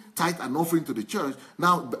giving tithe and offering to the church,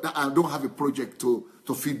 now I don't have a project to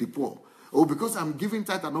feed the poor. Or because I'm giving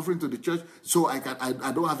tithe and offering to the church, so I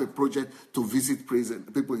don't have a project to visit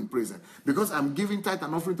people in prison. Because I'm giving tithe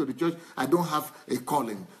and offering to the church, I don't have a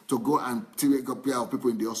calling to go and take care of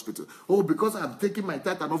people in the hospital. Oh, because I'm taking my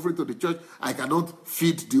tithe and offering to the church, I cannot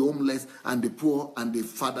feed the homeless and the poor and the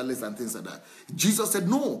fatherless and things like that. Jesus said,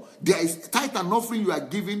 no, there is tithe and offering you are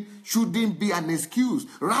giving shouldn't be an excuse.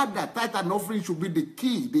 Rather, tithe and offering should be the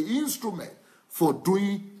key, the instrument for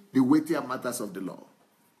doing the weightier matters of the law.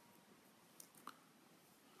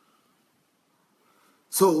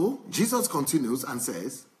 So, Jesus continues and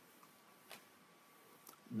says,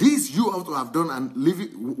 this you ought to have done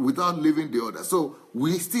and without leaving the other. So,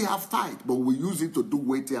 we still have tithe, but we use it to do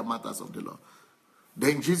weightier matters of the law.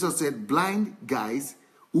 Then Jesus said, blind guys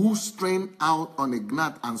who strain out on a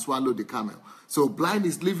gnat and swallow the camel. So, blind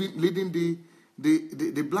is leading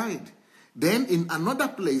the blind. Then, in another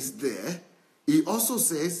place there, he also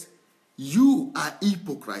says, you are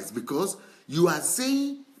hypocrites because you are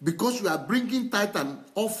saying, because you are bringing tithe and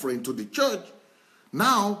offering to the church,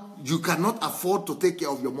 now you cannot afford to take care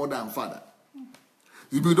of your mother and father.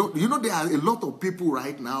 There are a lot of people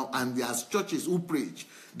right now, and there's churches who preach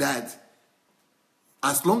that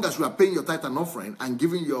as long as you are paying your tithe and offering and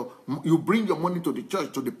giving you bring your money to the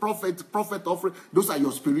church, to the prophet offering, those are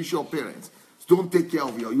your spiritual parents. Don't take care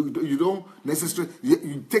of you don't necessarily,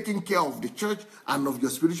 you taking care of the church and of your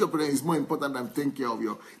spiritual parents is more important than taking care of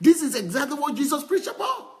your. This is exactly what Jesus preached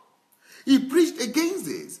about. He preached against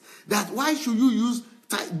this. That why should you use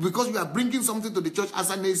tithe, because you are bringing something to the church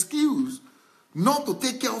as an excuse not to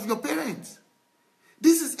take care of your parents.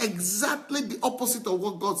 This is exactly the opposite of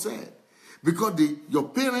what God said. Because your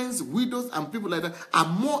parents, widows, and people like that are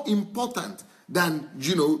more important than,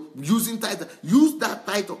 using tithe. Use that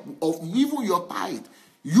tithe of even your tithe.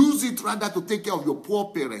 Use it rather to take care of your poor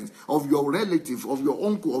parents, of your relative, of your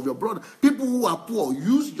uncle, of your brother. People who are poor,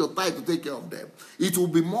 use your tithe to take care of them. It will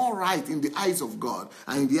be more right in the eyes of God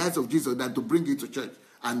and in the eyes of Jesus than to bring it to church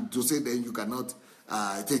and to say then you cannot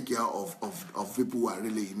take care of people who are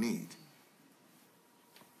really in need.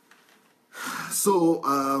 So,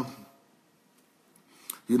 a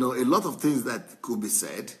lot of things that could be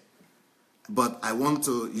said, but I want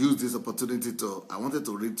to use this opportunity I wanted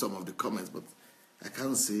to read some of the comments, but I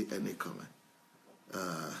can't see any comment.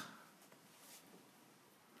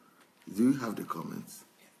 Do you have the comments?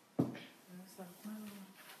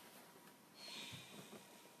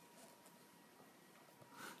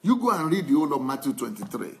 You go and read the whole of Matthew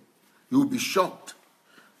 23. You'll be shocked.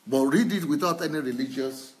 But read it without any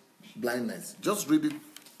religious blindness. Just read it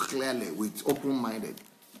clearly with open mind.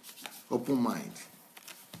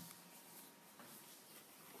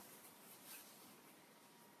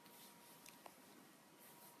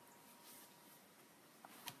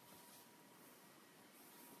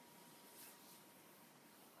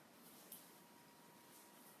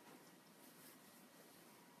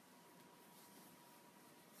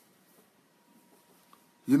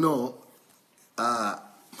 you know,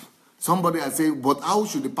 somebody has said, but how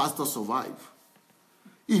should the pastor survive?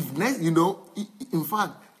 If next, you know, in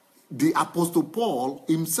fact, the Apostle Paul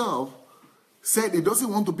himself said he doesn't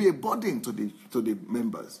want to be a burden to the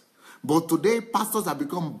members. But today, pastors have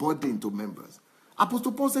become burden to members.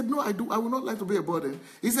 Apostle Paul said, no, I would not like to be a burden.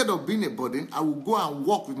 Instead of being a burden, I will go and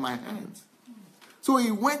walk with my hands. So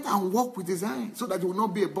he went and walked with his hands so that he will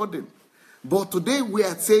not be a burden. But today we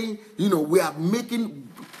are saying, you know, we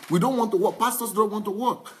don't want to work. Pastors don't want to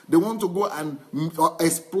work. They want to go and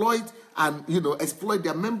exploit exploit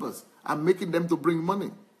their members and making them to bring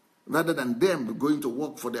money. Rather than them going to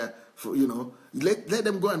work let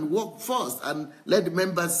them go and work first and let the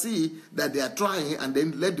members see that they are trying, and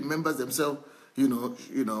then let the members themselves,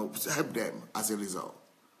 help them as a result.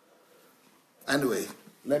 Anyway,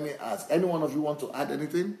 let me ask, any one of you want to add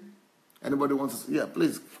anything? Anybody wants to? Yeah,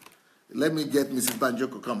 please. Let me get Mrs.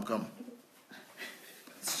 Banjoko. Come.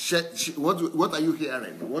 What are you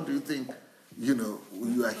hearing? What do you think,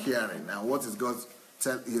 you are hearing? And what is God's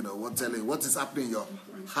what is happening in your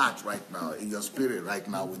heart right now, in your spirit right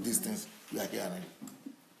now with these things you are hearing?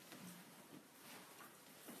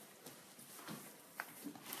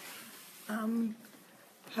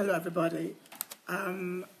 Hello, everybody.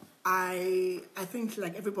 I think,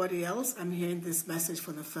 like everybody else, I'm hearing this message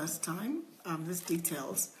for the first time. These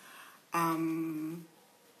details. I'm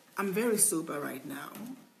very sober right now.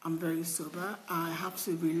 I'm very sober. I have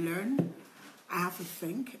to relearn. I have to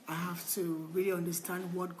think. I have to really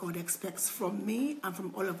understand what God expects from me and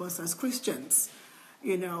from all of us as Christians.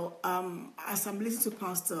 As I'm listening to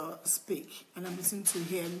Pastor speak and I'm listening to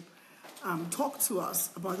him talk to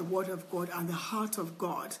us about the Word of God and the heart of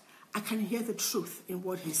God, I can hear the truth in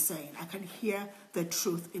what he's saying. I can hear the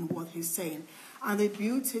truth in what he's saying. And the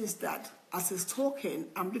beauty is that as he's talking,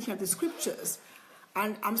 I'm looking at the scriptures.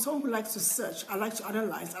 And I'm someone who likes to search. I like to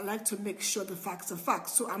analyze. I like to make sure the facts are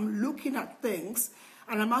facts. So I'm looking at things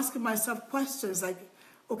and I'm asking myself questions like,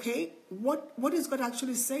 okay, what is God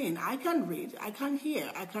actually saying? I can read. I can hear.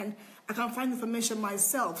 I can find information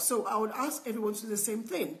myself. So I would ask everyone to do the same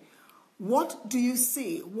thing. What do you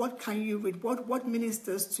see? What can you read? What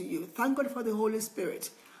ministers to you? Thank God for the Holy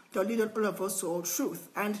Spirit that lead all of us to all truth.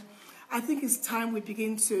 And I think it's time we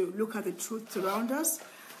begin to look at the truth around us.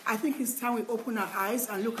 I think it's time we open our eyes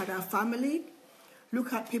and look at our family,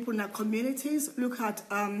 look at people in our communities, look at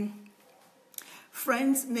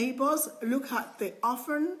friends, neighbors, look at the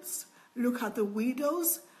orphans, look at the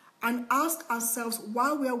widows, and ask ourselves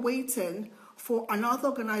while we are waiting for another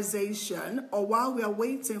organization or while we are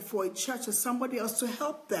waiting for a church or somebody else to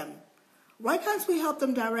help them. Why can't we help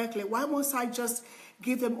them directly? Why must I just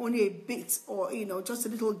give them only a bit or, just a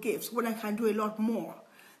little gift when I can do a lot more?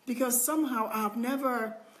 Because somehow I have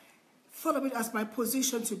never thought of it as my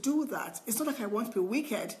position to do that. It's not like I want to be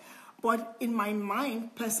wicked, but in my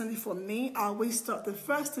mind, personally for me, I always thought the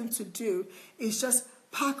first thing to do is just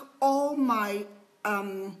pack all my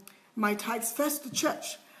tithes first to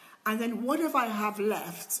church. And then whatever I have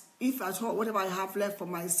left, if at all, whatever I have left for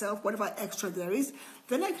myself, whatever extra there is,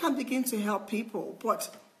 then I can begin to help people.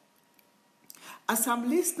 But as I'm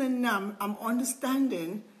listening now, I'm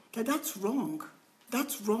understanding that that's wrong.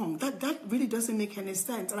 That's wrong. That really doesn't make any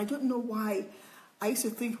sense. And I don't know why I used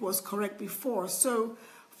to think it was correct before. So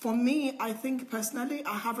for me, I think personally,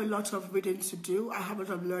 I have a lot of reading to do. I have a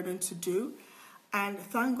lot of learning to do. And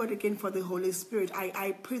thank God again for the Holy Spirit.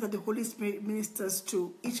 I pray that the Holy Spirit ministers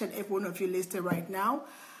to each and every one of you listening right now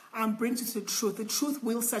and brings you to the truth. The truth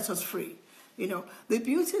will set us free. The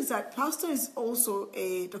beauty is that Pastor is also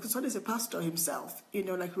Dr. Sunday is a pastor himself.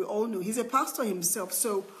 Like we all know, he's a pastor himself.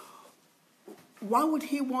 So why would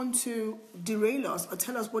he want to derail us or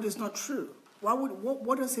tell us what is not true?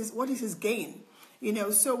 What is his gain?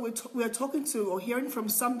 So we are talking to or hearing from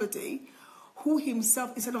somebody who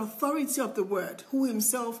himself is an authority of the word, who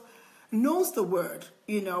himself knows the word,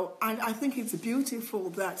 and I think it's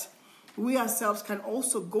beautiful that we ourselves can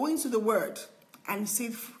also go into the word and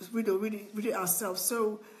read it ourselves.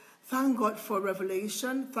 So thank God for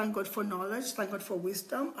revelation, thank God for knowledge, thank God for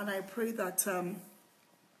wisdom, and I pray that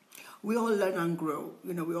we all learn and grow.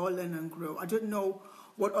 We all learn and grow. I don't know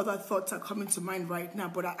what other thoughts are coming to mind right now,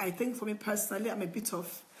 but I think for me personally,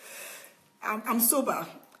 I'm sober.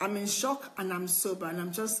 I'm in shock and I'm sober, and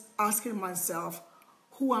I'm just asking myself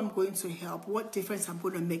who I'm going to help, what difference I'm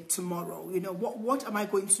going to make tomorrow. What am I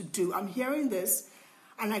going to do? I'm hearing this,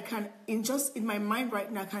 and I can, in my mind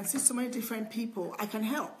right now, I can see so many different people I can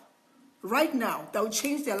help right now that will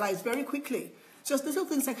change their lives very quickly. Just little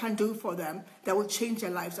things I can do for them that will change their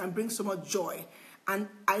lives and bring so much joy. And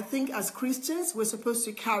I think as Christians, we're supposed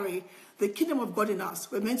to carry the kingdom of God in us.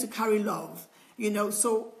 We're meant to carry love.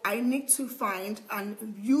 So I need to find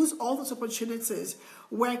and use all those opportunities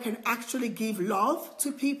where I can actually give love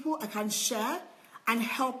to people, I can share and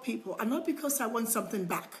help people. And not because I want something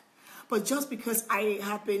back, but just because I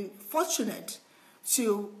have been fortunate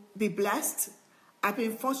to be blessed. I've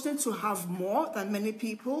been fortunate to have more than many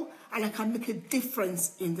people, and I can make a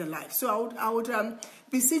difference in their life. So I would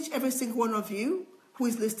beseech every single one of you who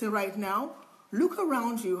is listening right now, look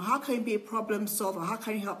around you. How can you be a problem solver? How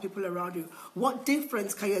can you help people around you? What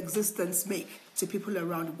difference can your existence make to people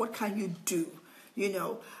around you? What can you do?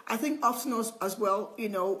 I think often as well,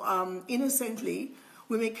 innocently,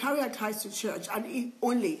 we may carry our tithes to church and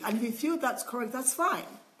if you feel that's correct, that's fine.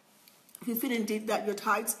 If you feel indeed that your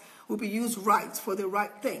tithes will be used right for the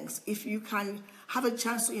right things, if you can have a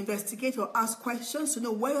chance to investigate or ask questions to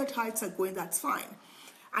know where your tithes are going, that's fine.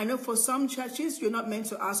 I know for some churches, you're not meant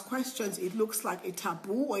to ask questions. It looks like a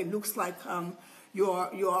taboo, or it looks like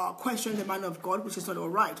you're questioning the man of God, which is not all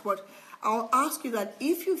right. But I'll ask you that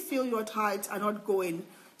if you feel your tithes are not going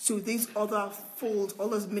to these other folds, all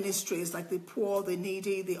those ministries like the poor, the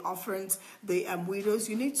needy, the orphans, the widows,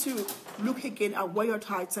 you need to look again at where your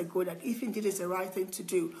tithes are going, and if indeed it's the right thing to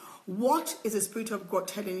do. What is the Spirit of God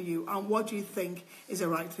telling you, and what do you think is the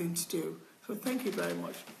right thing to do? So thank you very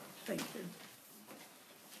much. Thank you.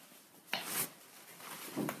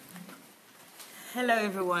 Hello,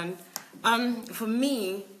 everyone. For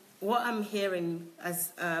me, what I'm hearing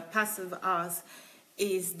as passive ask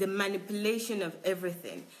is the manipulation of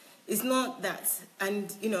everything. It's not that,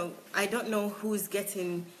 and I don't know who's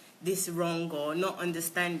getting this wrong or not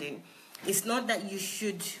understanding. It's not that you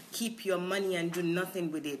should keep your money and do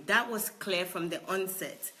nothing with it. That was clear from the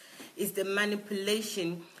onset. It's the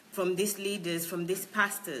manipulation from these leaders, from these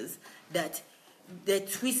pastors, that they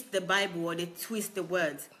twist the Bible or they twist the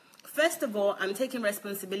words. First of all, I'm taking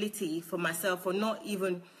responsibility for myself for not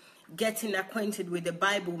even getting acquainted with the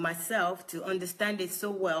Bible myself to understand it so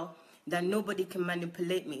well that nobody can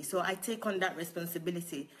manipulate me. So I take on that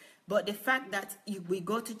responsibility. But the fact that we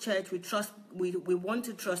go to church, we want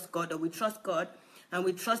to trust God, or we trust God and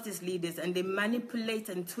we trust his leaders, and they manipulate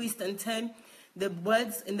and twist and turn the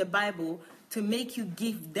words in the Bible to make you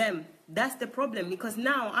give them. That's the problem, because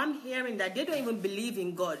now I'm hearing that they don't even believe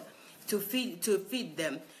in God to feed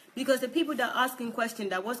them. Because the people that are asking questions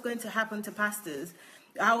that what's going to happen to pastors,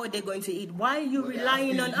 how are they going to eat? Why are you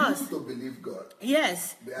relying on us? To believe God.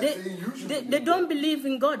 Yes. They don't believe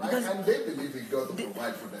in God. Why can't they believe in God to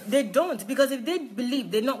provide for them? They don't. Because if they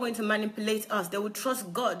believe, they're not going to manipulate us. They will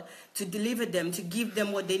trust God to deliver them, to give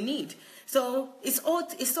them what they need. So it's all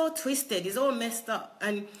twisted. It's all messed up.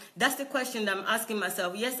 And that's the question that I'm asking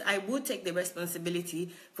myself. Yes, I would take the responsibility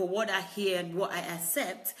for what I hear and what I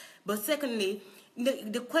accept. But secondly,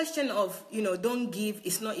 the question of, don't give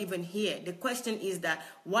is not even here. The question is that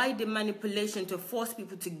why the manipulation to force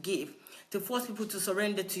people to give, to force people to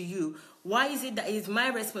surrender to you? Why is it that it's my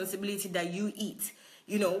responsibility that you eat?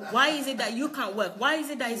 Why is it that you can't work? Why is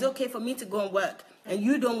it that it's okay for me to go and work and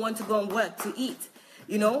you don't want to go and work to eat?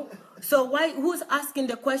 So who's asking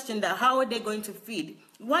the question that how are they going to feed?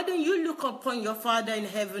 Why don't you look upon your Father in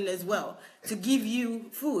heaven as well to give you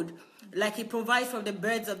food, like he provides for the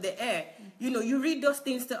birds of the air? You read those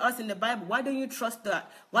things to us in the Bible. Why don't you trust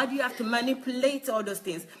that? Why do you have to manipulate all those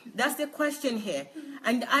things? That's the question here.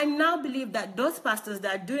 And I now believe that those pastors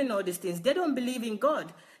that are doing all these things, they don't believe in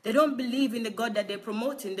God. They don't believe in the God that they're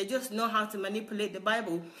promoting. They just know how to manipulate the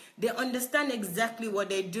Bible. They understand exactly what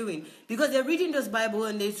they're doing because they're reading those Bible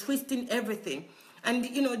and they're twisting everything. And,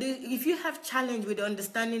 if you have challenge with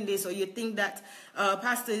understanding this, or you think that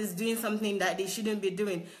pastor is doing something that they shouldn't be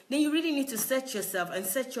doing, then you really need to set yourself and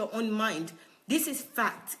set your own mind. This is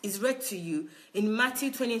fact. It's read to you in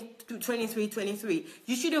Matthew 23:23.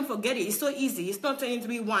 You shouldn't forget it. It's so easy. It's not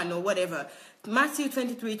 23:1 or whatever. Matthew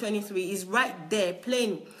 23:23 is right there,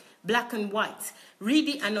 plain, black and white. Read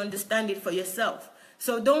it and understand it for yourself.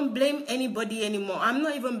 So don't blame anybody anymore. I'm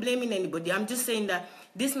not even blaming anybody. I'm just saying that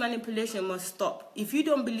this manipulation must stop. If you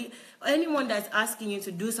don't believe, anyone that's asking you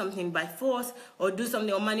to do something by force or do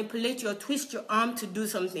something or manipulate you or twist your arm to do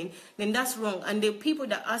something, then that's wrong. And the people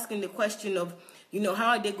that are asking the question of, how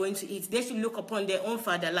are they going to eat? They should look upon their own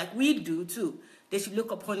Father like we do too. They should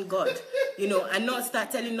look upon God, and not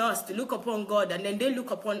start telling us to look upon God. And then they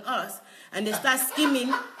look upon us and they start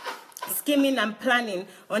scheming and planning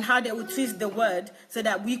on how they would twist the word so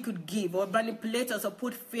that we could give, or manipulate us or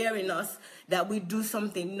put fear in us that we do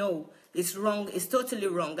something. No, it's wrong. It's totally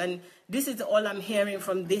wrong. And this is all I'm hearing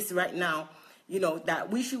from this right now. That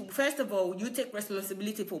we should, first of all, you take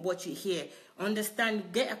responsibility for what you hear.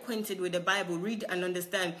 Understand, get acquainted with the Bible, read and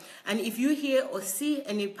understand. And if you hear or see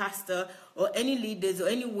any pastor or any leaders or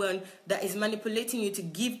anyone that is manipulating you to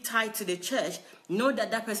give tithe to the church, know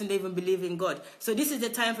that that person doesn't even believe in God. So this is the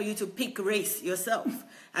time for you to pick race yourself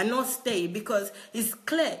and not stay, because it's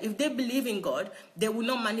clear if they believe in God, they will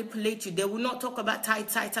not manipulate you. They will not talk about tithe,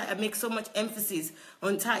 and make so much emphasis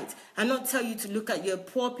on tithe, and not tell you to look at your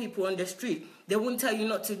poor people on the street. They won't tell you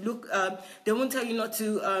not to look. They won't tell you not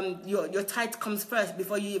to. Your tithe comes first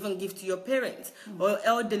before you even give to your parents or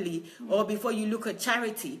elderly, or before you look at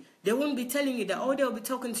charity. They won't be telling you that. All they'll be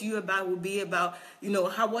talking to you about will be about,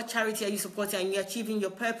 what charity are you supporting and you're achieving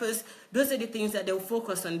your purpose. Those are the things that they'll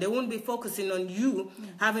focus on. They won't be focusing on you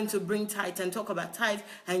having to bring tithe and talk about tithe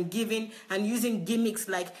and giving and using gimmicks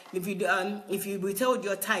like if you withhold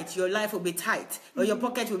your tithe, your life will be tight or your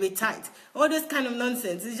pocket will be tight. All this kind of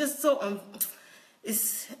nonsense. It's just so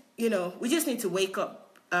we just need to wake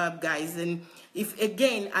up, guys. And if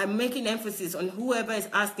again I'm making emphasis on whoever is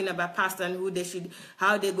asking about pastor and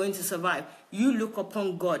how they're going to survive, you look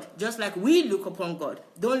upon God just like we look upon God.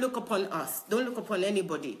 Don't look upon us. Don't look upon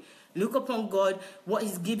anybody. Look upon God, what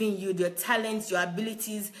He's giving you, your talents, your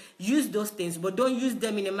abilities. Use those things, but don't use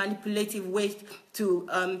them in a manipulative way to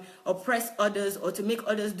oppress others or to make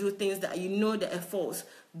others do things that that are false.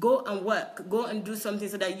 Go and work. Go and do something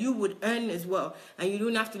so that you would earn as well. And you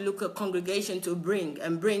don't have to look at congregation to bring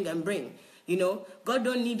and bring and bring. God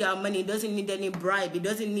don't need our money. He doesn't need any bribe. He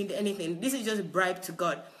doesn't need anything. This is just bribe to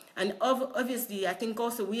God. And obviously, I think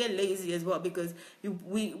also we are lazy as well, because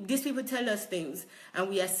these people tell us things and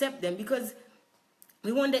we accept them because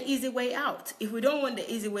we want the easy way out. If we don't want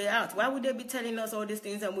the easy way out, why would they be telling us all these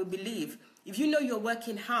things and we believe? If you know you're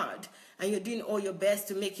working hard and you're doing all your best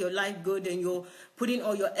to make your life good and you're putting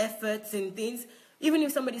all your efforts in things, even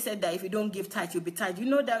if somebody said that if you don't give tithe, you'll be tithe, you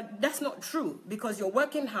know that that's not true, because you're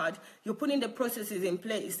working hard, you're putting the processes in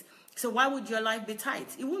place. So why would your life be tithe?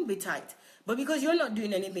 It won't be tithe. But because you're not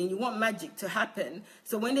doing anything, you want magic to happen.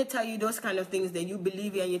 So when they tell you those kind of things that you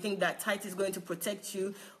believe in and you think that tithe is going to protect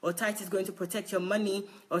you, or tithe is going to protect your money,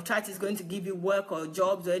 or tithe is going to give you work or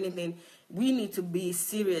jobs or anything, we need to be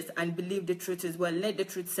serious and believe the truth as well. Let the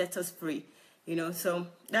truth set us free. So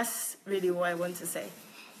that's really what I want to say.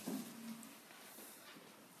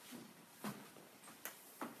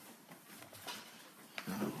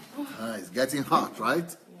 It's getting hot,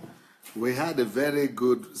 right? We had a very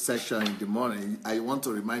good session in the morning. I want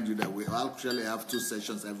to remind you that we actually have 2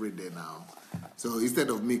 sessions every day now. So instead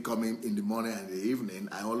of me coming in the morning and the evening,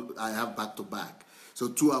 I have back to back. So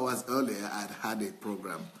 2 hours earlier, I'd had a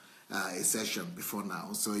program, a session before now.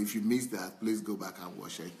 So if you missed that, please go back and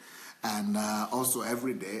watch it. And also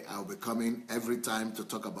every day, I'll be coming every time to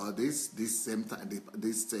talk about this same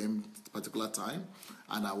particular time.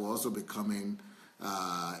 And I will also be coming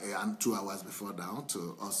 2 hours before now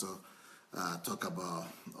to also talk about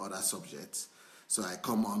other subjects. So I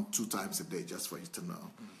come on 2 times a day, just for you to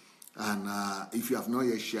know. And if you have not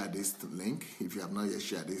yet shared this link, if you have not yet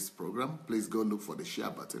shared this program, please go look for the share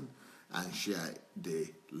button and share the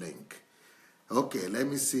link. Okay, let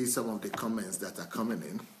me see some of the comments that are coming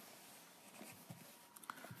in.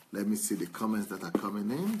 Let me see the comments that are coming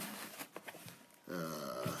in.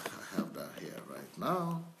 I have that here right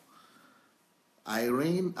now.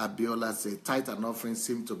 Irene Abiola said, tithe and offering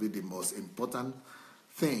seem to be the most important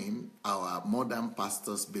thing our modern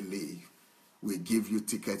pastors believe will give you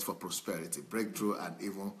tickets for prosperity, breakthrough, and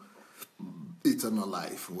even eternal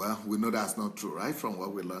life. Well, we know that's not true, right, from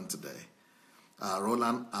what we learned today.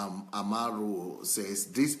 Roland Amaru says,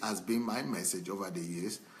 this has been my message over the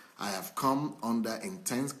years. I have come under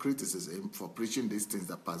intense criticism for preaching these things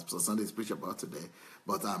that Pastor Sunday is preaching about today,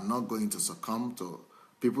 but I'm not going to succumb to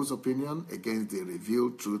people's opinion against the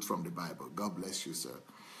revealed truth from the Bible. God bless you, sir.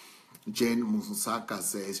 Jane Musaka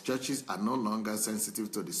says, churches are no longer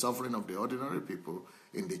sensitive to the suffering of the ordinary people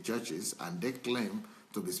in the churches, and they claim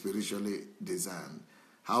to be spiritually designed.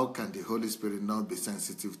 How can the Holy Spirit not be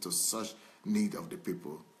sensitive to such need of the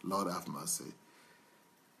people? Lord have mercy.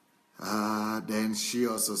 Then she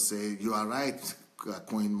also said, you are right,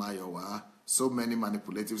 Queen Mayowa. So many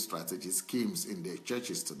manipulative strategies, schemes in the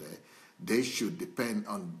churches today. They should depend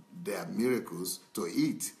on their miracles to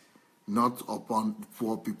eat, not upon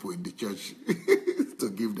poor people in the church to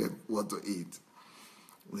give them what to eat.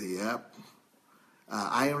 Yep.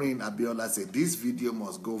 Irene Abiola said, this video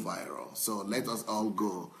must go viral. So let us all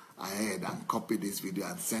go ahead and copy this video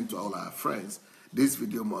and send to all our friends. This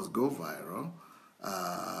video must go viral,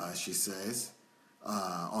 she says,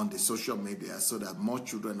 on the social media so that more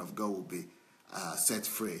children of God will be set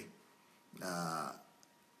free.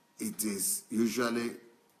 It is usually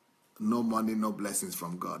no money, no blessings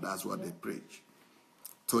from God. That's what they preach.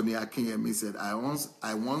 Tony Akinyemi said, I once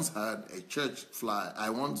heard a church flyer. I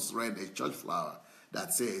once read a church flyer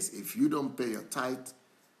that says, if you don't pay your tithe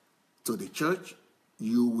to the church,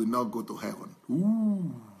 you will not go to heaven.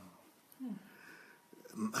 Ooh.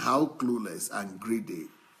 How clueless and greedy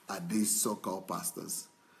are these so-called pastors?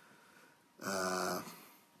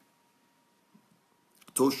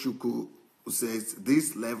 Toshuku says,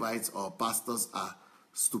 these Levites or pastors are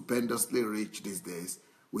stupendously rich these days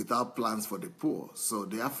without plans for the poor. So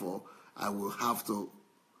therefore, I will have to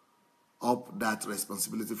up that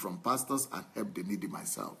responsibility from pastors and help the needy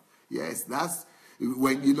myself. Yes, that's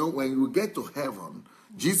when you get to heaven,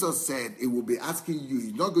 Jesus said it will be asking you,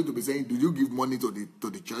 he's not going to be saying, did you give money to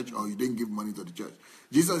the church or you didn't give money to the church?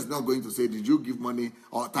 Jesus is not going to say, did you give money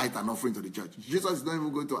or tithe and offering to the church? Jesus is not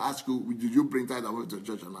even going to ask you, did you bring tithe and offering to the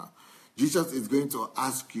church or not? Jesus is going to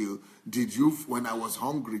ask you, when I was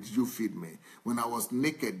hungry, did you feed me? When I was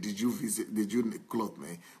naked, did you clothe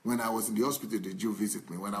me? When I was in the hospital, did you visit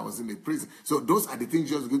me? When I was in the prison? So those are the things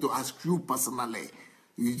Jesus is going to ask you personally.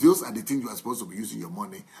 Those are the things you are supposed to be using your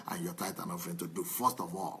money and your tithe and offering to do, first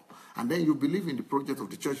of all. And then you believe in the project of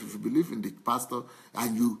the church. If you believe in the pastor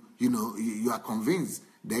and you are convinced,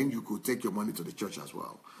 then you could take your money to the church as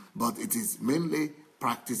well. But it is mainly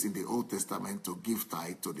practiced in the Old Testament to give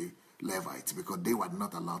tithe to the Levites because they were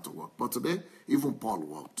not allowed to work. But today, even Paul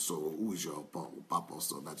worked. So who is your purpose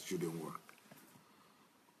so that you shouldn't work?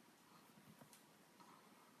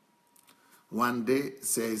 One day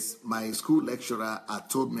says, my school lecturer had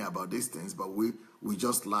told me about these things, but we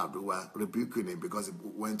just laughed. We were rebuking him because he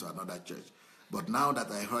went to another church. But now that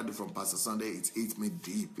I heard it from Pastor Sunday, it hit me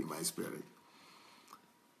deep in my spirit.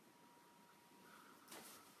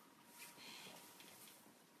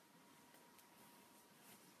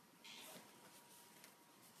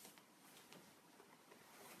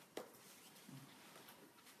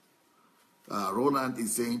 Roland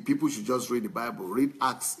is saying people should just read the Bible. Read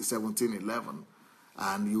Acts 17:11,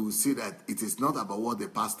 and you will see that it is not about what the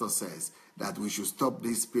pastor says, that we should stop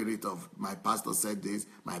this spirit of my pastor said this,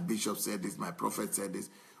 my bishop said this, my prophet said this.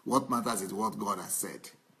 What matters is what God has said.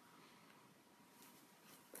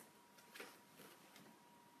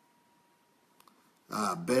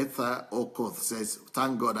 Betha Okoth says,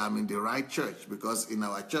 thank God I'm in the right church, because in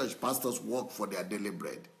our church, pastors work for their daily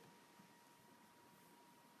bread.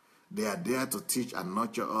 They are there to teach and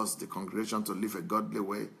nurture us, the congregation, to live a godly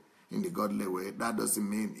way, in the godly way. That doesn't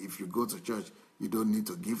mean if you go to church, you don't need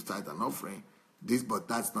to give tithe and offering. But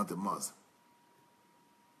that's not a must.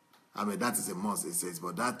 I mean, that is a must, it says,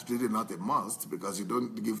 but that's really not a must, because you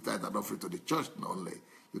don't give tithe and offering to the church only.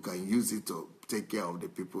 You can use it to take care of the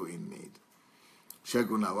people in need.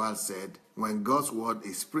 Shegun Awal said, when God's word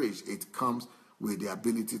is preached, it comes with the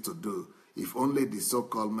ability to do. If only the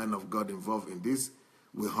so-called men of God involved in this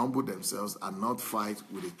will humble themselves and not fight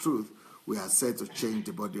with the truth, we are set to change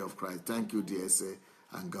the body of Christ. Thank you, DSA,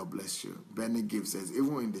 and God bless you. Benny Gibbs says,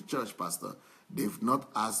 even in the church, Pastor, they've not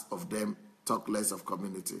asked of them talk less of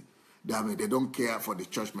community. They don't care for the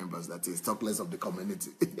church members, that is, talk less of the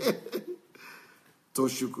community.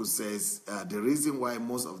 Toshuku says, the reason why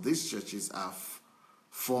most of these churches are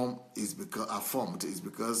formed is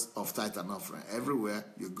because of tithe and offering. Everywhere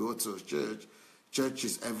you go to a church,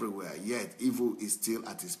 churches everywhere, yet evil is still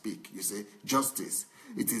at its peak. You say justice.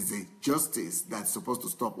 It is the justice that's supposed to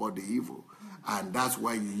stop all the evil. And that's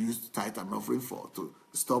why you use tithe and offering to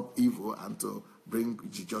stop evil and to bring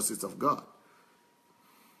the justice of God.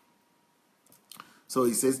 So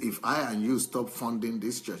he says, if I and you stop funding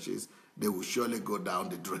these churches, they will surely go down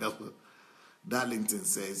the drain. Darlington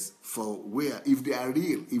says, if they are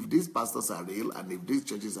real, if these pastors are real, and if these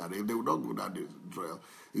churches are real, they will not go down the drain.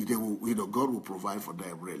 God will provide for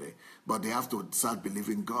them, really. But they have to start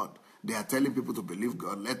believing God. They are telling people to believe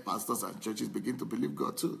God. Let pastors and churches begin to believe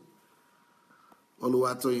God too.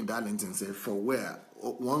 Oluwato in Darlington said, for where?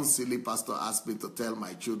 One silly pastor asked me to tell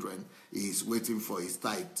my children he is waiting for his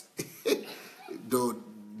tithe. Though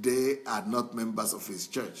they are not members of his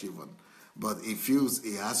church even. But he feels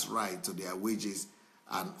he has right to their wages,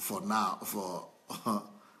 and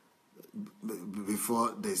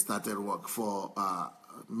before they started work, for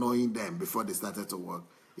knowing them before they started to work.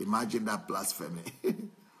 Imagine that blasphemy.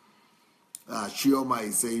 Shioma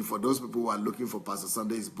is saying, for those people who are looking for Pastor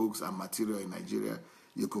Sunday's books and material in Nigeria,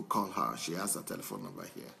 you could call her. She has a telephone number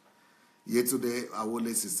here. Yesterday,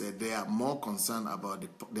 Awolesi said they are more concerned about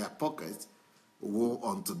their pockets. Woe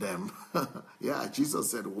unto them. Yeah, Jesus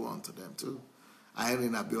said woe unto them too.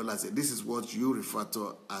 Irene Abiola said, this is what you refer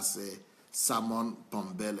to as a sermon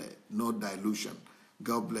pombele, no dilution.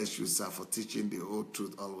 God bless you, sir, for teaching the whole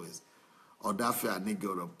truth always. Odafe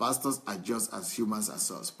Anigoro, pastors are just as humans as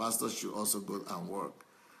us. Pastors should also go and work.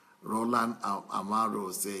 Roland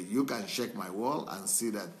Amaro say, you can check my wall and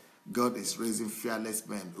see that God is raising fearless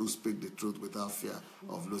men who speak the truth without fear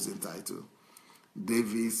of losing title.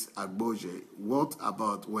 Davis Agboje, what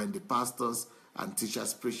about when the pastors and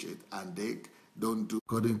teachers preach it and they don't do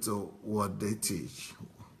according to what they teach?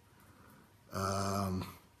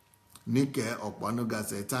 Nike Okwanuga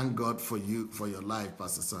said, thank God for you, for your life,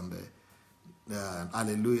 Pastor Sunday.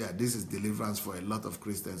 Hallelujah. This is deliverance for a lot of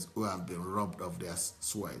Christians who have been robbed of their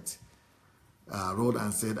sweat.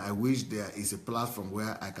 Roland said, I wish there is a platform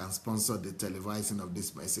where I can sponsor the televising of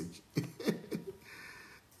this message.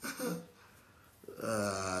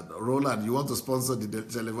 Roland, you want to sponsor the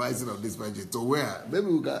televising of this message? So where? Maybe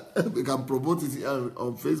we can promote it here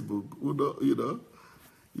on Facebook. You know,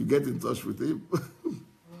 you get in touch with him.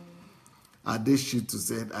 Adeshito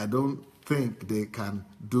said, I don't think they can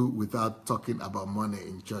do without talking about money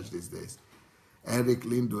in church these days. Eric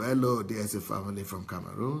Lindo, hello, there's a family from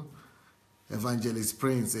Cameroon. Evangelist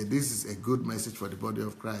Prince said, this is a good message for the body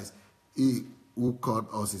of Christ. He who called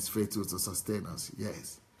us is faithful to sustain us.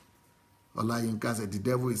 Yes. Olayinka said, the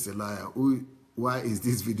devil is a liar. Why is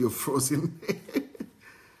this video frozen?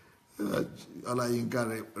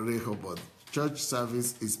 Olayinka Rehoboth. Church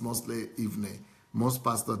service is mostly evening. Most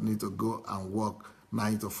pastors need to go and work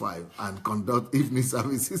 9 to 5 and conduct evening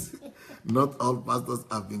services. Not all pastors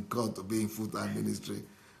have been called to be in full-time ministry.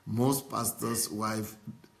 Most pastors' wives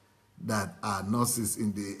that are nurses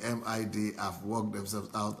in the MID have worked themselves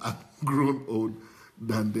out and grown old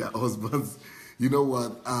than their husbands. You know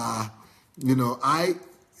what? You know, I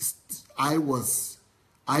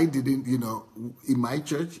didn't, you know, in my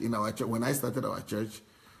church, in our church, when I started our church,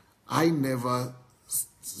 I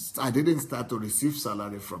didn't start to receive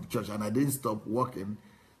salary from church, and I didn't stop working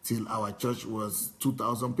till our church was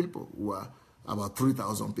 2,000 people, were about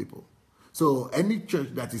 3,000 people. So any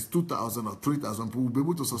church that is 2,000 or 3,000 people will be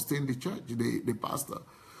able to sustain the church, the pastor.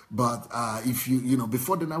 But if you know,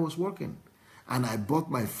 before then I was working, and I bought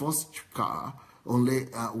my first car only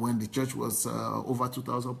when the church was over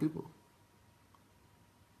 2,000 people.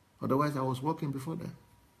 Otherwise, I was working before then.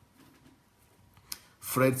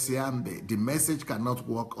 Fred Siambe, the message cannot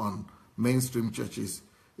work on mainstream churches.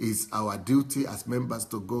 It's our duty as members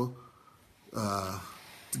to go to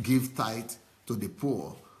give tithe to the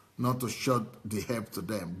poor, not to shut the help to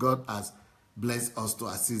them. God has blessed us to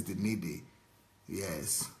assist the needy.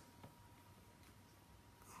 Yes.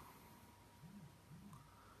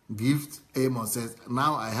 Gift Amos says,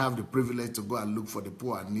 now I have the privilege to go and look for the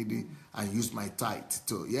poor and needy and use my tithe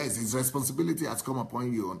too. Yes, his responsibility has come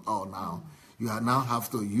upon you on all now. You now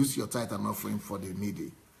have to use your tithe and offering for the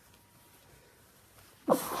needy.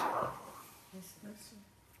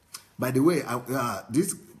 By the way,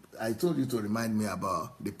 I told you to remind me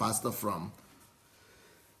about the pastor from,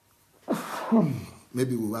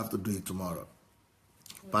 maybe we'll have to do it tomorrow.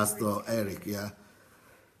 Pastor Eric, yeah.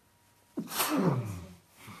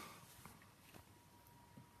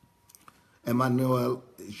 Emmanuel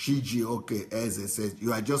Shijioke Eze says,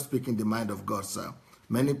 you are just speaking the mind of God, sir.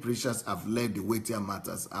 Many preachers have led the weightier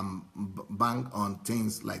matters and bang on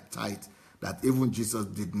things like tithe that even Jesus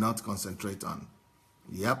did not concentrate on.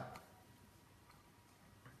 Yep.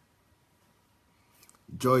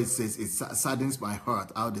 Joyce says, it saddens my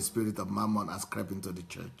heart how the spirit of mammon has crept into the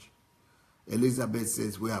church. Elizabeth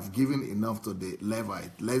says, we have given enough to the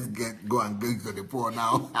Levite. Let's go and give to the poor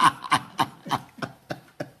now.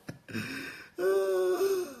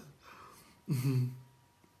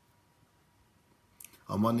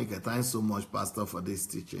 Monica, thanks so much, Pastor, for this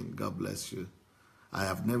teaching. God bless you. I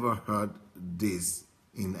have never heard this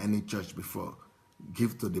in any church before.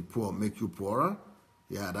 Give to the poor, make you poorer.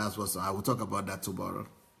 Yeah, that's what I will talk about that tomorrow.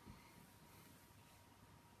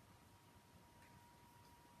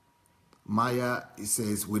 Maya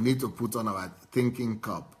says, we need to put on our thinking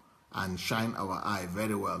cup and shine our eye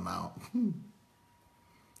very well now.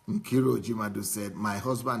 Nkiro Jimadu said, my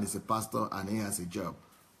husband is a pastor and he has a job.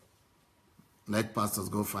 Let pastors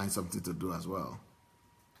go find something to do as well.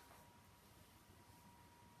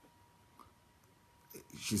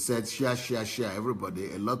 She said, share, share, share,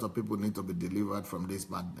 everybody. A lot of people need to be delivered from this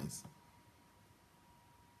madness.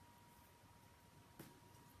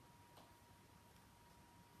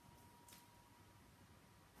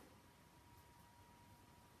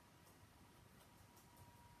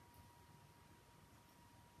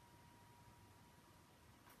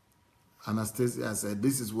 Anastasia said,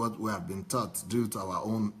 this is what we have been taught due to our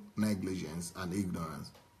own negligence and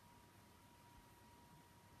ignorance.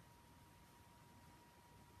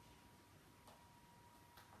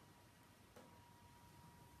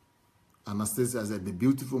 Anastasia said, the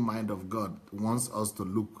beautiful mind of God wants us to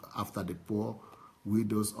look after the poor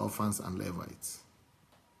widows, orphans, and Levites.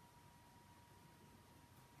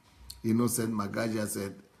 Innocent Magaja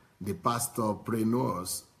said, the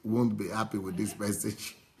pastorpreneurs won't be happy with this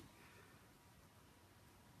message.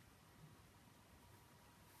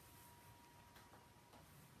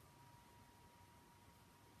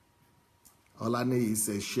 Olani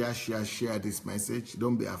says, share this message.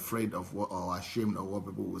 Don't be afraid of what or ashamed of what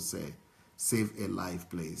people will say. Save a life,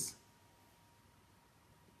 please.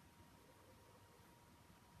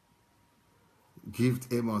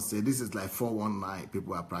 Gift Amos said, this is like 419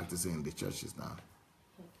 people are practicing in the churches now.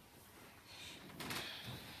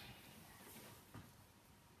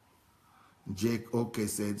 Jake Oke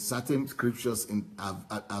said, certain scriptures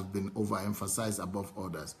have been overemphasized above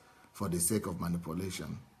others for the sake of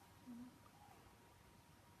manipulation.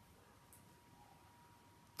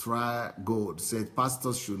 Try Gold said,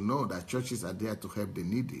 pastors should know that churches are there to help the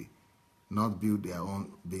needy, not build their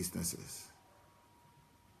own businesses.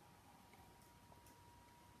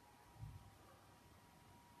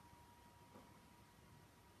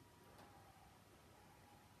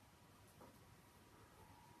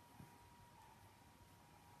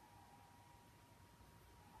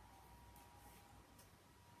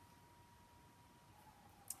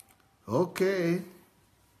 Okay.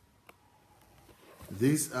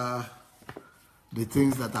 These are the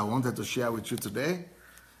things that I wanted to share with you today.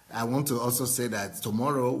 I want to also say that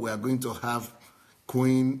tomorrow we are going to have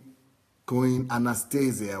Queen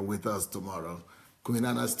Anastasia with us tomorrow. Queen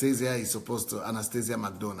Anastasia is supposed to, Anastasia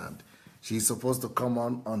McDonald, she's supposed to come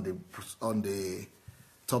on the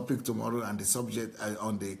topic tomorrow and the subject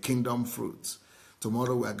on the kingdom fruits.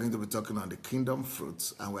 Tomorrow we are going to be talking on the kingdom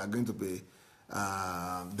fruits, and we are going to be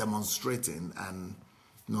demonstrating and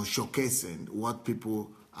showcasing what people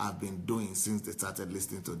have been doing since they started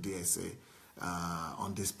listening to DSA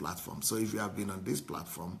on this platform. So if you have been on this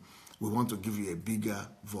platform, we want to give you a bigger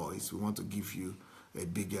voice. We want to give you a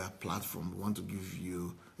bigger platform. We want to give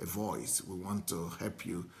you a voice. We want to help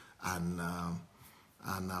you and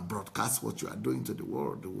broadcast what you are doing to the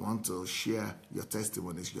world. We want to share your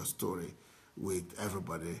testimonies, your story with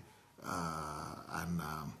everybody.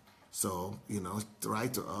 So,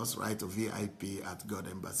 write to us, write to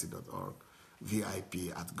vip@godembassy.org,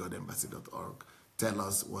 vip@godembassy.org. Tell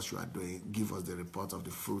us what you are doing. Give us the report of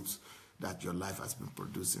the fruits that your life has been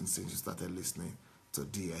producing since you started listening to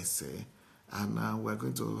DSA. And we're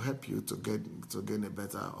going to help you to gain a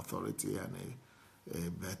better authority and a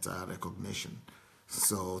better recognition.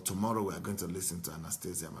 So tomorrow we are going to listen to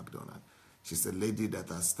Anastasia McDonald. She's a lady that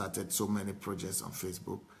has started so many projects on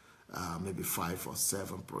Facebook. Maybe 5 or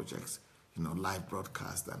 7 projects, live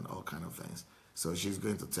broadcast and all kind of things. So she's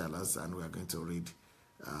going to tell us, and we are going to read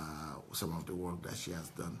some of the work that she has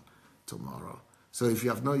done tomorrow. So if you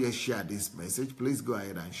have not yet shared this message, please go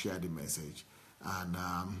ahead and share the message. And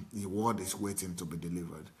the word is waiting to be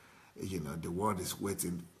delivered. The word is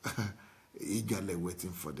waiting, eagerly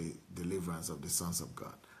waiting for the deliverance of the sons of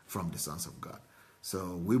God, from the sons of God.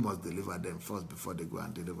 So we must deliver them first before they go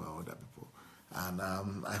and deliver other people. And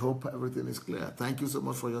I hope everything is clear. Thank you so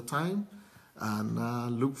much for your time, and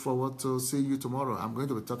look forward to seeing you tomorrow. I'm going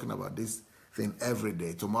to be talking about this thing every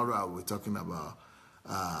day. Tomorrow I will be talking about,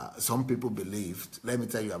 some people believed, let me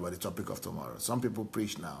tell you about the topic of tomorrow. Some people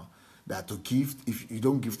preach now that to give, if you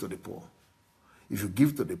don't give to the poor, if you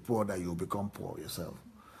give to the poor, that you'll become poor yourself.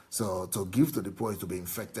 So to give to the poor is to be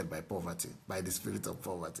infected by poverty, by the spirit of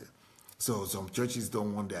poverty. So some churches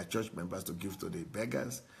don't want their church members to give to the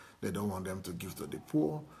beggars. They don't want them to give to the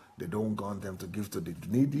poor. They don't want them to give to the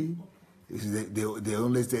needy. They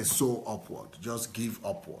only say sow upward. Just give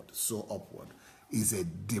upward. Sow upward. It's a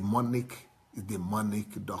demonic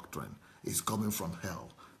doctrine. It's coming from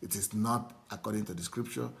hell. It is not according to the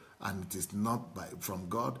scripture, and it is not from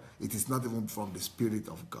God. It is not even from the Spirit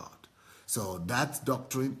of God. So that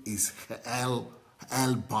doctrine is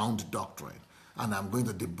hell-bound doctrine. And I'm going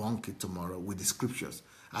to debunk it tomorrow with the scriptures.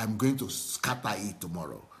 I'm going to scatter it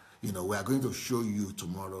tomorrow. We are going to show you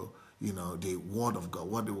tomorrow, the word of God,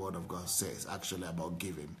 what the word of God says actually about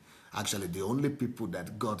giving. Actually, the only people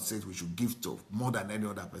that God says we should give to more than any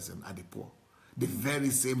other person are the poor. The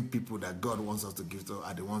very same people that God wants us to give to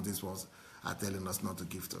are the ones these ones are telling us not to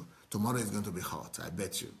give to. Tomorrow is going to be hot, I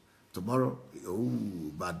bet you. Tomorrow,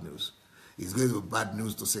 bad news. It's going to be bad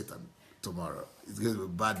news to Satan tomorrow. It's going to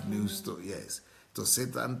be bad news to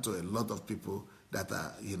Satan, to a lot of people that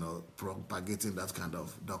are, propagating that kind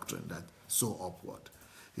of doctrine, that sow upward.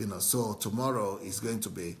 So tomorrow is going to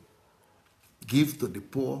be, give to the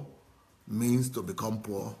poor means to become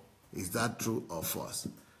poor. Is that true or false?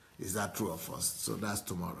 Is that true or false? So that's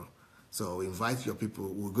tomorrow. So invite your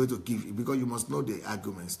people. We're going to give you, because you must know the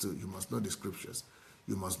arguments too. You must know the scriptures.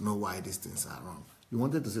 You must know why these things are wrong. You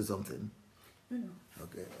wanted to say something? No.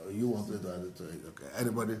 Okay. Or you wanted to add it to it? Okay.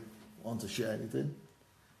 Anybody want to share anything?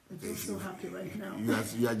 I'm just so happy right now.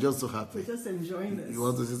 You are just so happy. We're just enjoying this. You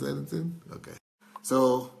want to say anything? Okay.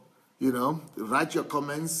 So, write your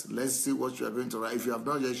comments. Let's see what you are going to write. If you have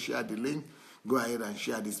not yet shared the link, go ahead and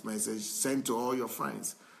share this message. Send to all your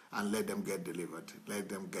friends and let them get delivered. Let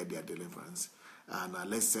them get their deliverance. And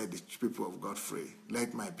let's set the people of God free.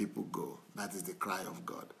 Let my people go. That is the cry of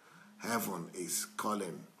God. Heaven is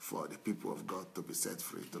calling for the people of God to be set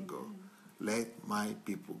free, to go. Let my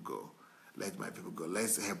people go. Let my people go.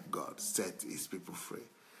 Let's help God set his people free.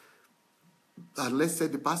 And let's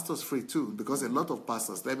set the pastors free too, because a lot of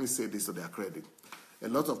pastors, let me say this to their credit, a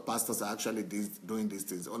lot of pastors are actually doing these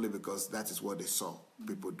things only because that is what they saw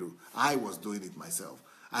people do. I was doing it myself.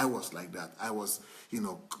 I was like that. I was,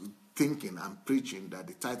 thinking and preaching that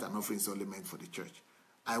the tithe and offering is only meant for the church.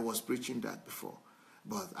 I was preaching that before,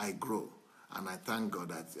 but I grew, and I thank God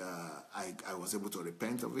that I was able to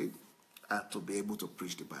repent of it, to be able to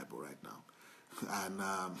preach the Bible right now. And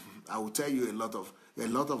I will tell you, a lot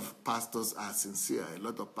of pastors are sincere. A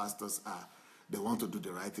lot of pastors they want to do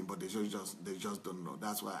the right thing, but they just don't know.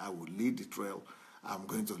 That's why I will lead the trail. I'm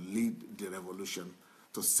going to lead the revolution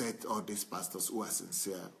to set all these pastors who are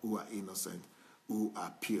sincere, who are innocent, who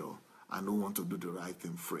are pure, and who want to do the right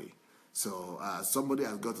thing free. So somebody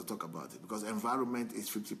has got to talk about it, because environment is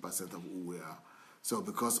 50% of who we are. So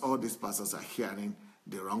because all these pastors are hearing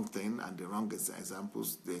the wrong thing and the wrong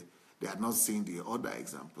examples, they are not seeing the other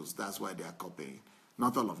examples. That's why they are copying.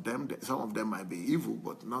 Not all of them. Some of them might be evil,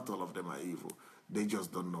 but not all of them are evil. They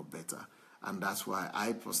just don't know better. And that's why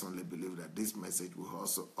I personally believe that this message will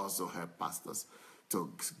also help pastors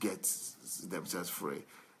to get themselves free.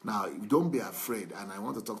 Now, don't be afraid, and I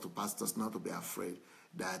want to talk to pastors not to be afraid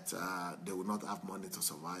that they will not have money to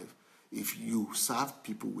survive. If you serve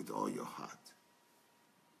people with all your heart,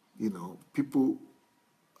 people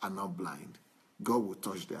are not blind. God will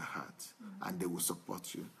touch their hearts, and they will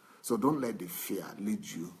support you. So don't let the fear lead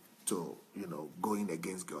you to, going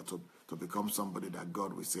against God, to become somebody that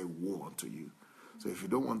God will say woe unto you. So if you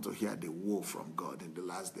don't want to hear the woe from God in the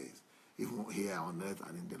last days, even here on earth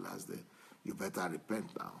and in the last day, you better repent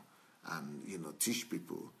now and, teach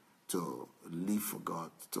people to live for God,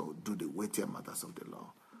 to do the weightier matters of the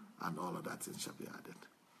law, and all of that things shall be added.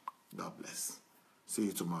 God bless. See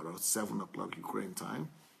you tomorrow, 7 o'clock Ukraine time.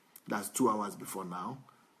 That's 2 hours before now.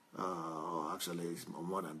 Actually, it's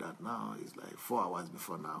more than that now. It's like 4 hours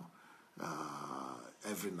before now,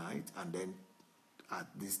 every night. And then at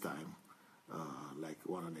this time, like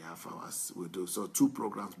 1.5 hours, we'll do. So 2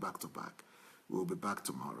 programs back to back. We'll be back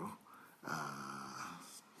tomorrow.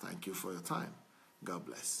 Thank you for your time. God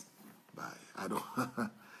bless. Bye. I don't,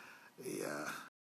 yeah.